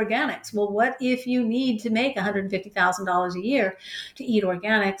you eat organics. Well, what if you need to make $150,000 a year to eat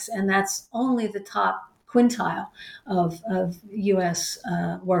organics, and that's only the top quintile of U.S.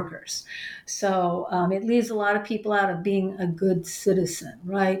 workers? So it leaves a lot of people out of being a good citizen,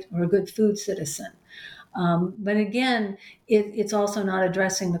 right, or a good food citizen. But again, it's also not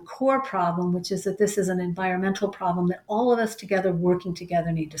addressing the core problem, which is that this is an environmental problem that all of us together, working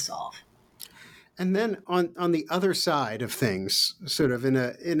together, need to solve. And then on the other side of things, sort of in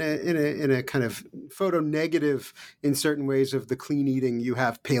a kind of photo negative in certain ways of the clean eating, you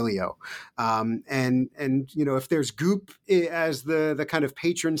have paleo, and if there's Goop as the kind of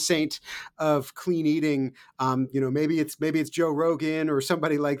patron saint of clean eating, maybe it's Joe Rogan or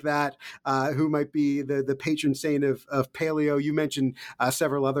somebody like that who might be the patron saint of paleo. You mentioned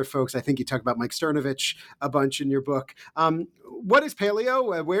several other folks. I think you talk about Mike Sternovich a bunch in your book. What is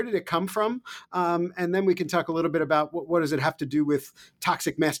paleo? Where did it come from? And then we can talk a little bit about what does it have to do with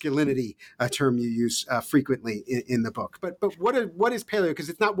toxic masculinity, a term you use frequently in the book. But what is paleo? Because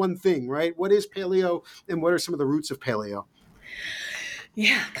it's not one thing, right? What is paleo, and what are some of the roots of paleo?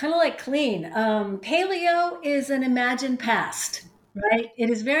 Yeah, kind of like clean. Paleo is an imagined past, right? It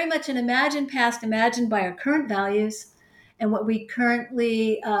is very much an imagined past, imagined by our current values and what we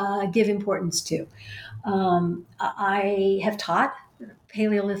currently give importance to. I have taught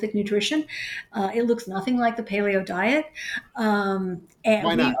Paleolithic nutrition. It looks nothing like the paleo diet. And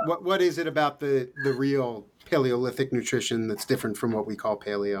why not? What is it about the real Paleolithic nutrition that's different from what we call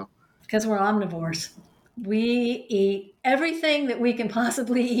paleo? Because we're omnivores. We eat everything that we can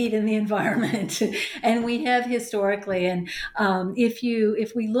possibly eat in the environment, and we have historically. And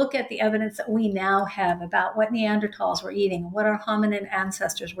if we look at the evidence that we now have about what Neanderthals were eating, what our hominin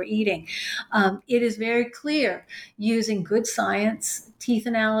ancestors were eating, it is very clear, using good science, teeth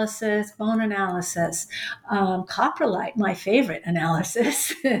analysis, bone analysis, coprolite, my favorite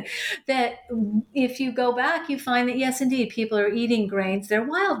analysis, that if you go back, you find that yes, indeed, people are eating grains. They're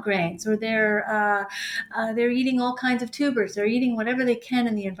wild grains, or they're eating all kinds of tubers. They're eating whatever they can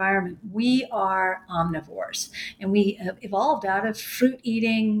in the environment. We are omnivores, and we evolved out of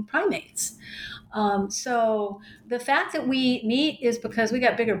fruit-eating primates. So the fact that we eat meat is because we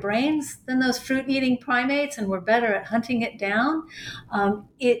got bigger brains than those fruit-eating primates, and we're better at hunting it down.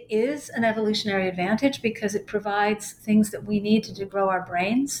 It is an evolutionary advantage because it provides things that we need to grow our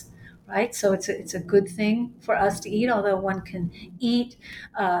brains. Right, so it's a good thing for us to eat. Although one can eat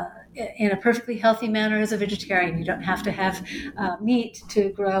in a perfectly healthy manner as a vegetarian, you don't have to have meat to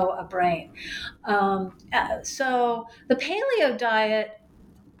grow a brain. So the paleo diet,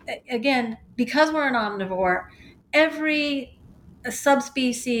 again, because we're an omnivore, every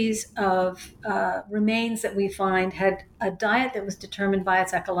subspecies of remains that we find had a diet that was determined by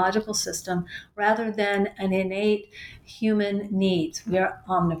its ecological system rather than an innate human needs. We are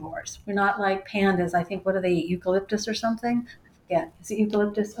omnivores. We're not like pandas. I think, what do they eat? Eucalyptus or something? I forget. Is it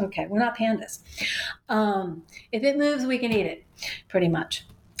eucalyptus? Okay, we're not pandas. If it moves, we can eat it, pretty much.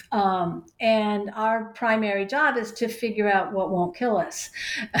 And our primary job is to figure out what won't kill us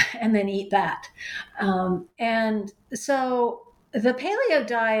and then eat that. And so the paleo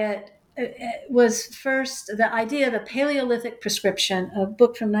diet was first the idea of the Paleolithic Prescription, a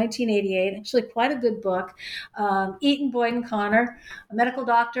book from 1988, actually quite a good book. Eaton, Boyd, and Connor, a medical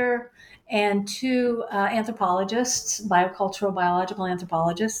doctor, and two anthropologists, biological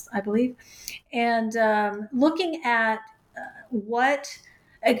anthropologists, I believe, and looking at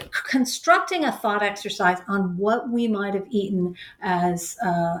constructing a thought exercise on what we might have eaten as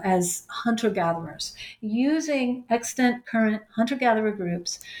hunter-gatherers, using extant current hunter-gatherer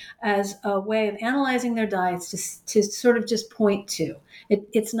groups as a way of analyzing their diets to sort of just point to.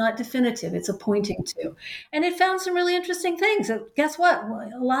 It's not definitive, it's a pointing to. And it found some really interesting things. Guess what?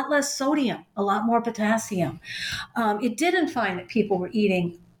 A lot less sodium, a lot more potassium. It didn't find that people were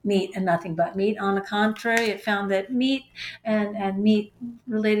eating meat and nothing but meat. On the contrary, it found that meat and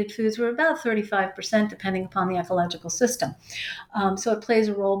meat-related foods were about 35%, depending upon the ecological system. So it plays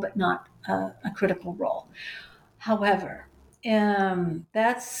a role, but not a critical role. However,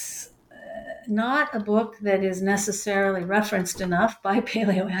 that's not a book that is necessarily referenced enough by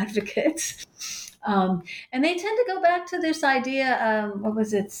paleo advocates. And they tend to go back to this idea, what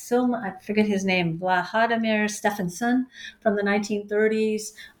was it? I forget his name, Vladimir Stephenson from the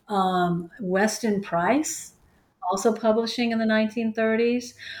 1930s, Weston Price, also publishing in the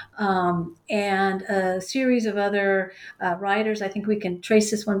 1930s, and a series of other writers. I think we can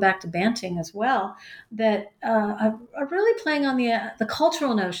trace this one back to Banting as well, that are really playing on the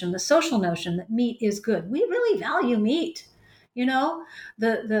cultural notion, the social notion that meat is good. We really value meat. You know,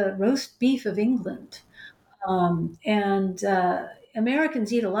 the roast beef of England. And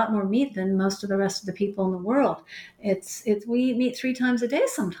Americans eat a lot more meat than most of the rest of the people in the world. We eat meat 3 times a day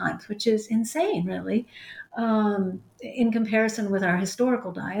sometimes, which is insane, really, in comparison with our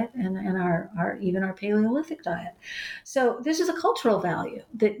historical diet and our even our Paleolithic diet. So this is a cultural value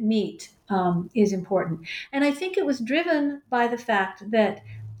that meat is important. And I think it was driven by the fact that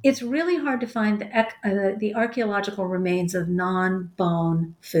it's really hard to find the archaeological remains of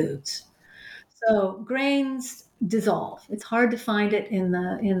non-bone foods. So grains dissolve. It's hard to find it in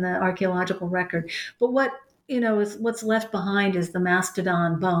the archaeological record. But what's left behind is the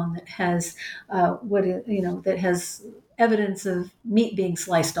mastodon bone that has that has evidence of meat being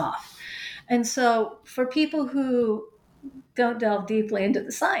sliced off. And so for people who don't delve deeply into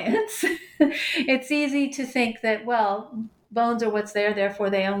the science, it's easy to think that, well, bones are what's there, therefore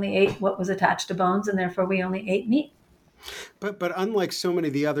they only ate what was attached to bones, and therefore we only ate meat. But unlike so many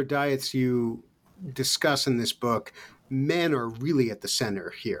of the other diets you discuss in this book, men are really at the center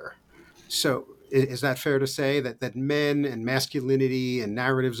here. So is that fair to say that men and masculinity and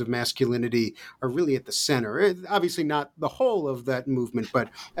narratives of masculinity are really at the center? Obviously not the whole of that movement, but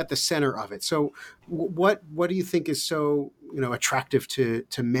at the center of it. So what do you think is so attractive to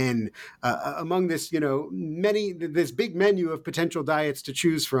men among this this big menu of potential diets to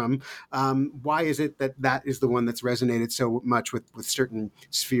choose from? Why is it that is the one that's resonated so much with certain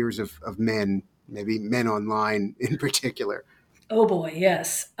spheres of men, maybe men online in particular? Oh boy,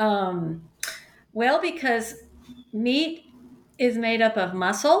 yes. Well, because meat is made up of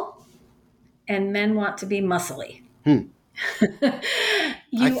muscle, and men want to be muscly. Hmm. I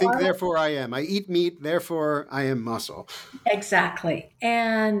You think, are therefore I am. I eat meat, therefore I am muscle. exactly.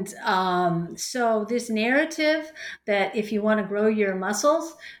 And so this narrative that if you want to grow your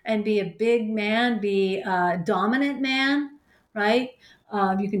muscles and be a big man, be a dominant man, right?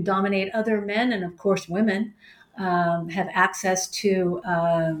 You can dominate other men and, of course, women have access to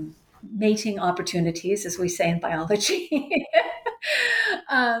mating opportunities, as we say in biology.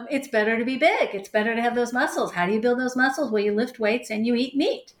 It's better to be big. It's better to have those muscles. How do you build those muscles? Well, you lift weights and you eat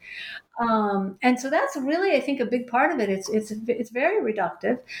meat. And so that's really, I think, a big part of it. It's very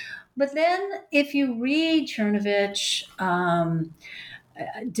reductive. But then, if you read Chernovich,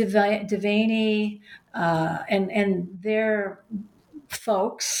 Devaney, and their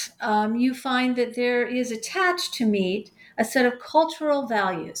folks, you find that there is attached to meat a set of cultural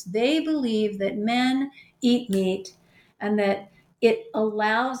values. They believe that men eat meat and that it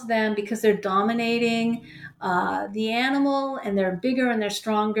allows them, because they're dominating the animal and they're bigger and they're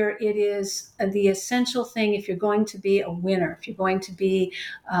stronger, it is the essential thing if you're going to be a winner, if you're going to be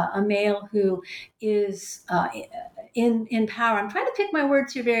a male who is in power. I'm trying to pick my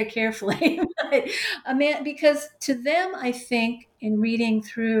words here very carefully. A man, because to them, I think, in reading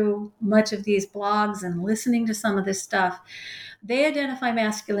through much of these blogs and listening to some of this stuff, they identify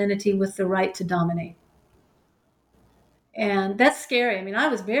masculinity with the right to dominate. And that's scary. I mean, I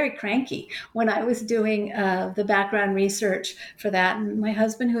was very cranky when I was doing the background research for that. And my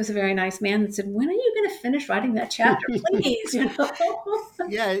husband, who was a very nice man, said, "When are you going to finish writing that chapter, please?"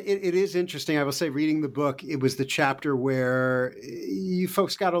 Yeah, it is interesting. I will say, reading the book, it was the chapter where you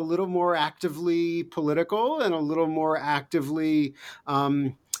folks got a little more actively political and a little more actively.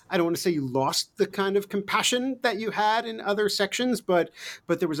 I don't want to say you lost the kind of compassion that you had in other sections, but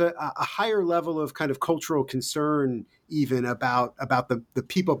there was a higher level of kind of cultural concern, even about the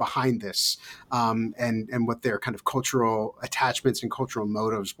people behind this, and what their kind of cultural attachments and cultural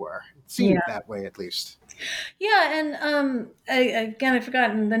motives were. It seemed Yeah. that way, at least. Yeah, and again, I've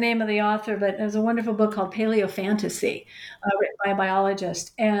forgotten the name of the author, but there's a wonderful book called Paleo Fantasy, written by a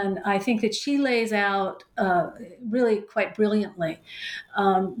biologist, and I think that she lays out really quite brilliantly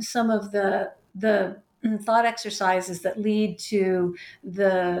some of the thought exercises that lead to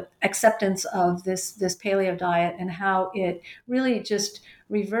the acceptance of this paleo diet and how it really just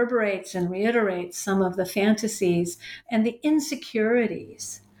reverberates and reiterates some of the fantasies and the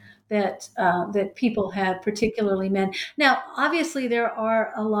insecurities that people have, particularly men. Now, obviously, there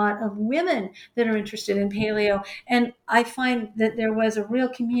are a lot of women that are interested in paleo, and I find that there was a real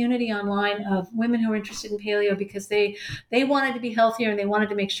community online of women who were interested in paleo because they wanted to be healthier and they wanted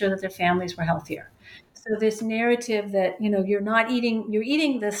to make sure that their families were healthier. So this narrative that you're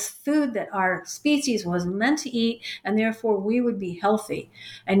eating this food that our species was meant to eat, and therefore we would be healthy,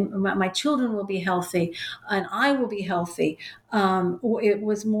 and my children will be healthy, and I will be healthy. It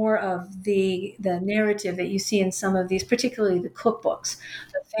was more of the narrative that you see in some of these, particularly the cookbooks,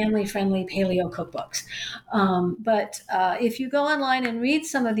 the family-friendly paleo cookbooks. But if you go online and read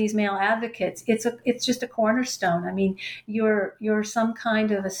some of these male advocates, it's just a cornerstone. I mean, you're some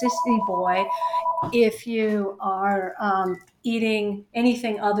kind of a sissy boy if you are eating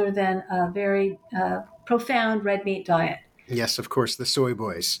anything other than a very profound red meat diet. Yes, of course, the soy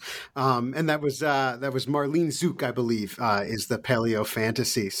boys, and that was Marlene Zook, I believe, is the paleo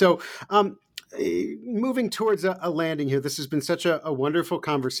fantasy. So, moving towards a landing here, this has been such a wonderful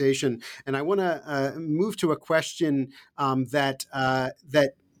conversation, and I want to move to a question that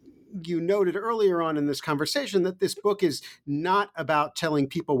you noted earlier on in this conversation, that this book is not about telling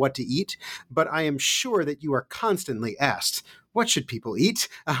people what to eat, but I am sure that you are constantly asked, what should people eat?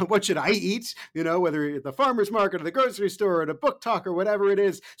 What should I eat? Whether you're at the farmer's market or the grocery store or at a book talk or whatever it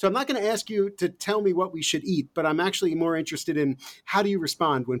is. So I'm not going to ask you to tell me what we should eat, but I'm actually more interested in how do you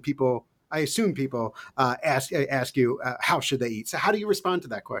respond when people, I assume people ask you, how should they eat? So how do you respond to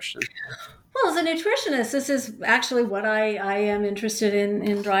that question? Well, as a nutritionist, this is actually what I am interested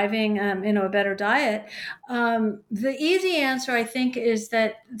in driving, a better diet. The easy answer, I think, is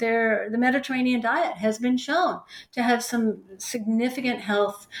that the Mediterranean diet has been shown to have some significant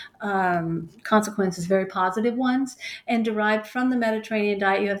health consequences, very positive ones. And derived from the Mediterranean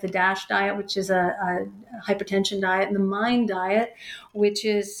diet, you have the DASH diet, which is a hypertension diet, and the MIND diet, which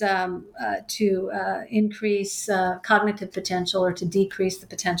is to increase cognitive potential or to decrease the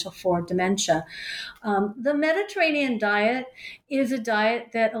potential for dementia. The Mediterranean diet is a diet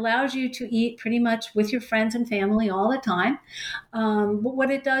that allows you to eat pretty much with your friends and family all the time. But what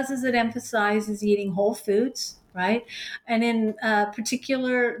it does is it emphasizes eating whole foods. right? And in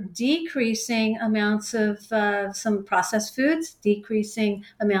particular, decreasing amounts of some processed foods, decreasing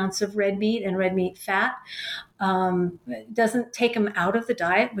amounts of red meat and red meat fat. It doesn't take them out of the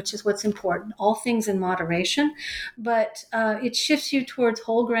diet, which is what's important. All things in moderation, but it shifts you towards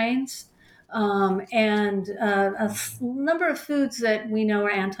whole grains, and number of foods that we know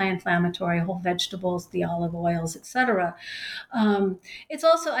are anti-inflammatory, whole vegetables, the olive oils, etc. It's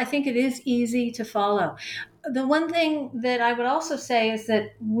also, I think it is easy to follow. The one thing that I would also say is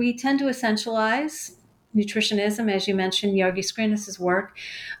that we tend to essentialize nutritionism, as you mentioned, Yogi Skrinas's work.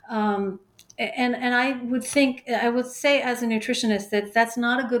 And I would say as a nutritionist that that's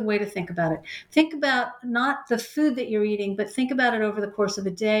not a good way to think about it. Think about not the food that you're eating, but think about it over the course of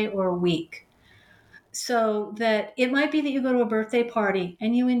a day or a week. So that it might be that you go to a birthday party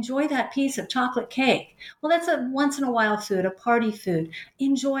and you enjoy that piece of chocolate cake. Well, that's a once in a while food, a party food.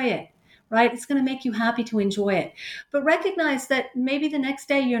 Enjoy it, right? It's going to make you happy to enjoy it. But recognize that maybe the next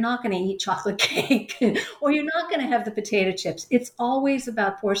day you're not going to eat chocolate cake or you're not going to have the potato chips. It's always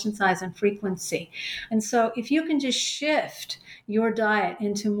about portion size and frequency. And so if you can just shift your diet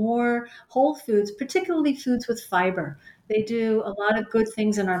into more whole foods, particularly foods with fiber, they do a lot of good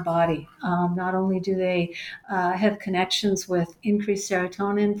things in our body. Not only do they have connections with increased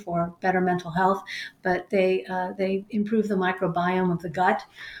serotonin for better mental health, but they improve the microbiome of the gut,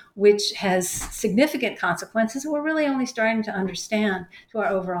 which has significant consequences we're really only starting to understand to our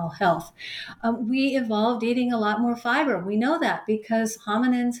overall health. We evolved eating a lot more fiber. We know that because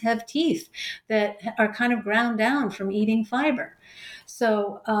hominins have teeth that are kind of ground down from eating fiber.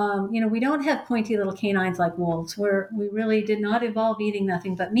 So, we don't have pointy little canines like wolves, where we really did not evolve eating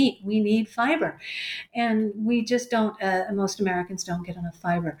nothing but meat. We need fiber. And we just don't, most Americans don't get enough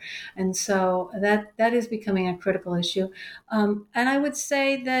fiber. And so that is becoming a critical issue. And I would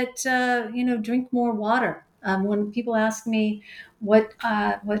say that, drink more water. When people ask me what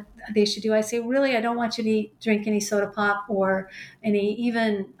they should do, I say, really, I don't want you to drink any soda pop or any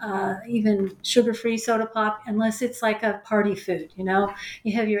even sugar-free soda pop unless it's like a party food.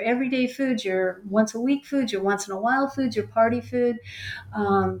 You have your everyday foods, your once a week foods, your once in a while foods, your party food.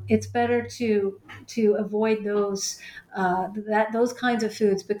 It's better to avoid those kinds of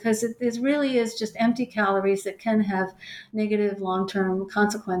foods because it really is just empty calories that can have negative long-term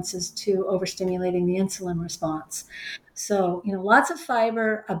consequences to overstimulating the insulin response. So, lots of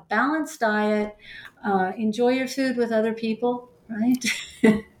fiber, a balanced diet, enjoy your food with other people, right?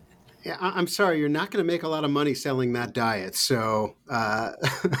 Yeah, I'm sorry, you're not going to make a lot of money selling that diet. So, but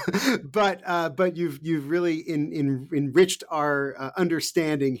you've really enriched our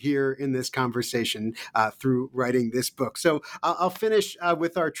understanding here in this conversation through writing this book. So I'll finish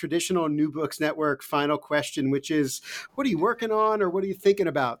with our traditional New Books Network final question, which is, what are you working on, or what are you thinking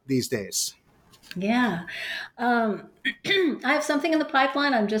about these days? Yeah. I have something in the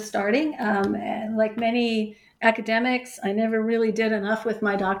pipeline. I'm just starting. Like many academics, I never really did enough with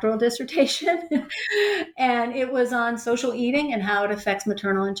my doctoral dissertation. And it was on social eating and how it affects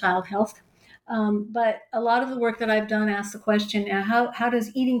maternal and child health. But a lot of the work that I've done asks the question, how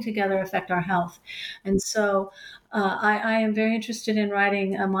does eating together affect our health? And so I am very interested in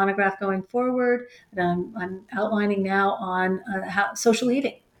writing a monograph going forward that I'm outlining now on how social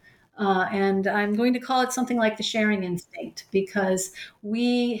eating. And I'm going to call it something like the sharing instinct, because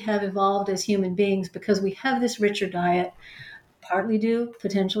we have evolved as human beings because we have this richer diet, partly due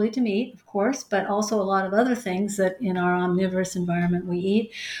potentially to meat, of course, but also a lot of other things that in our omnivorous environment we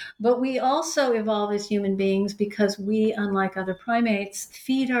eat. But we also evolve as human beings because we, unlike other primates,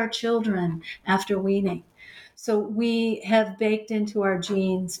 feed our children after weaning. So we have baked into our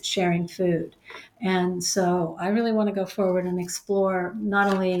genes sharing food. And so I really want to go forward and explore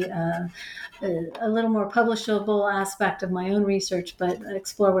not only a little more publishable aspect of my own research, but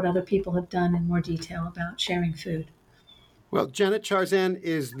explore what other people have done in more detail about sharing food. Well, Janet Chrzan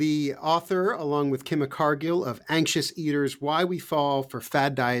is the author, along with Kima Cargill, of Anxious Eaters, Why We Fall for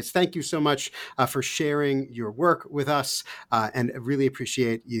Fad Diets. Thank you so much for sharing your work with us, and I really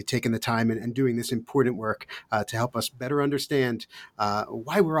appreciate you taking the time and doing this important work to help us better understand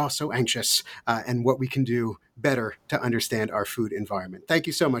why we're all so anxious and what we can do better to understand our food environment. Thank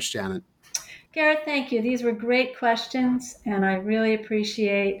you so much, Janet. Garrett, thank you. These were great questions, and I really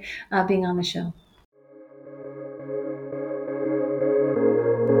appreciate being on the show.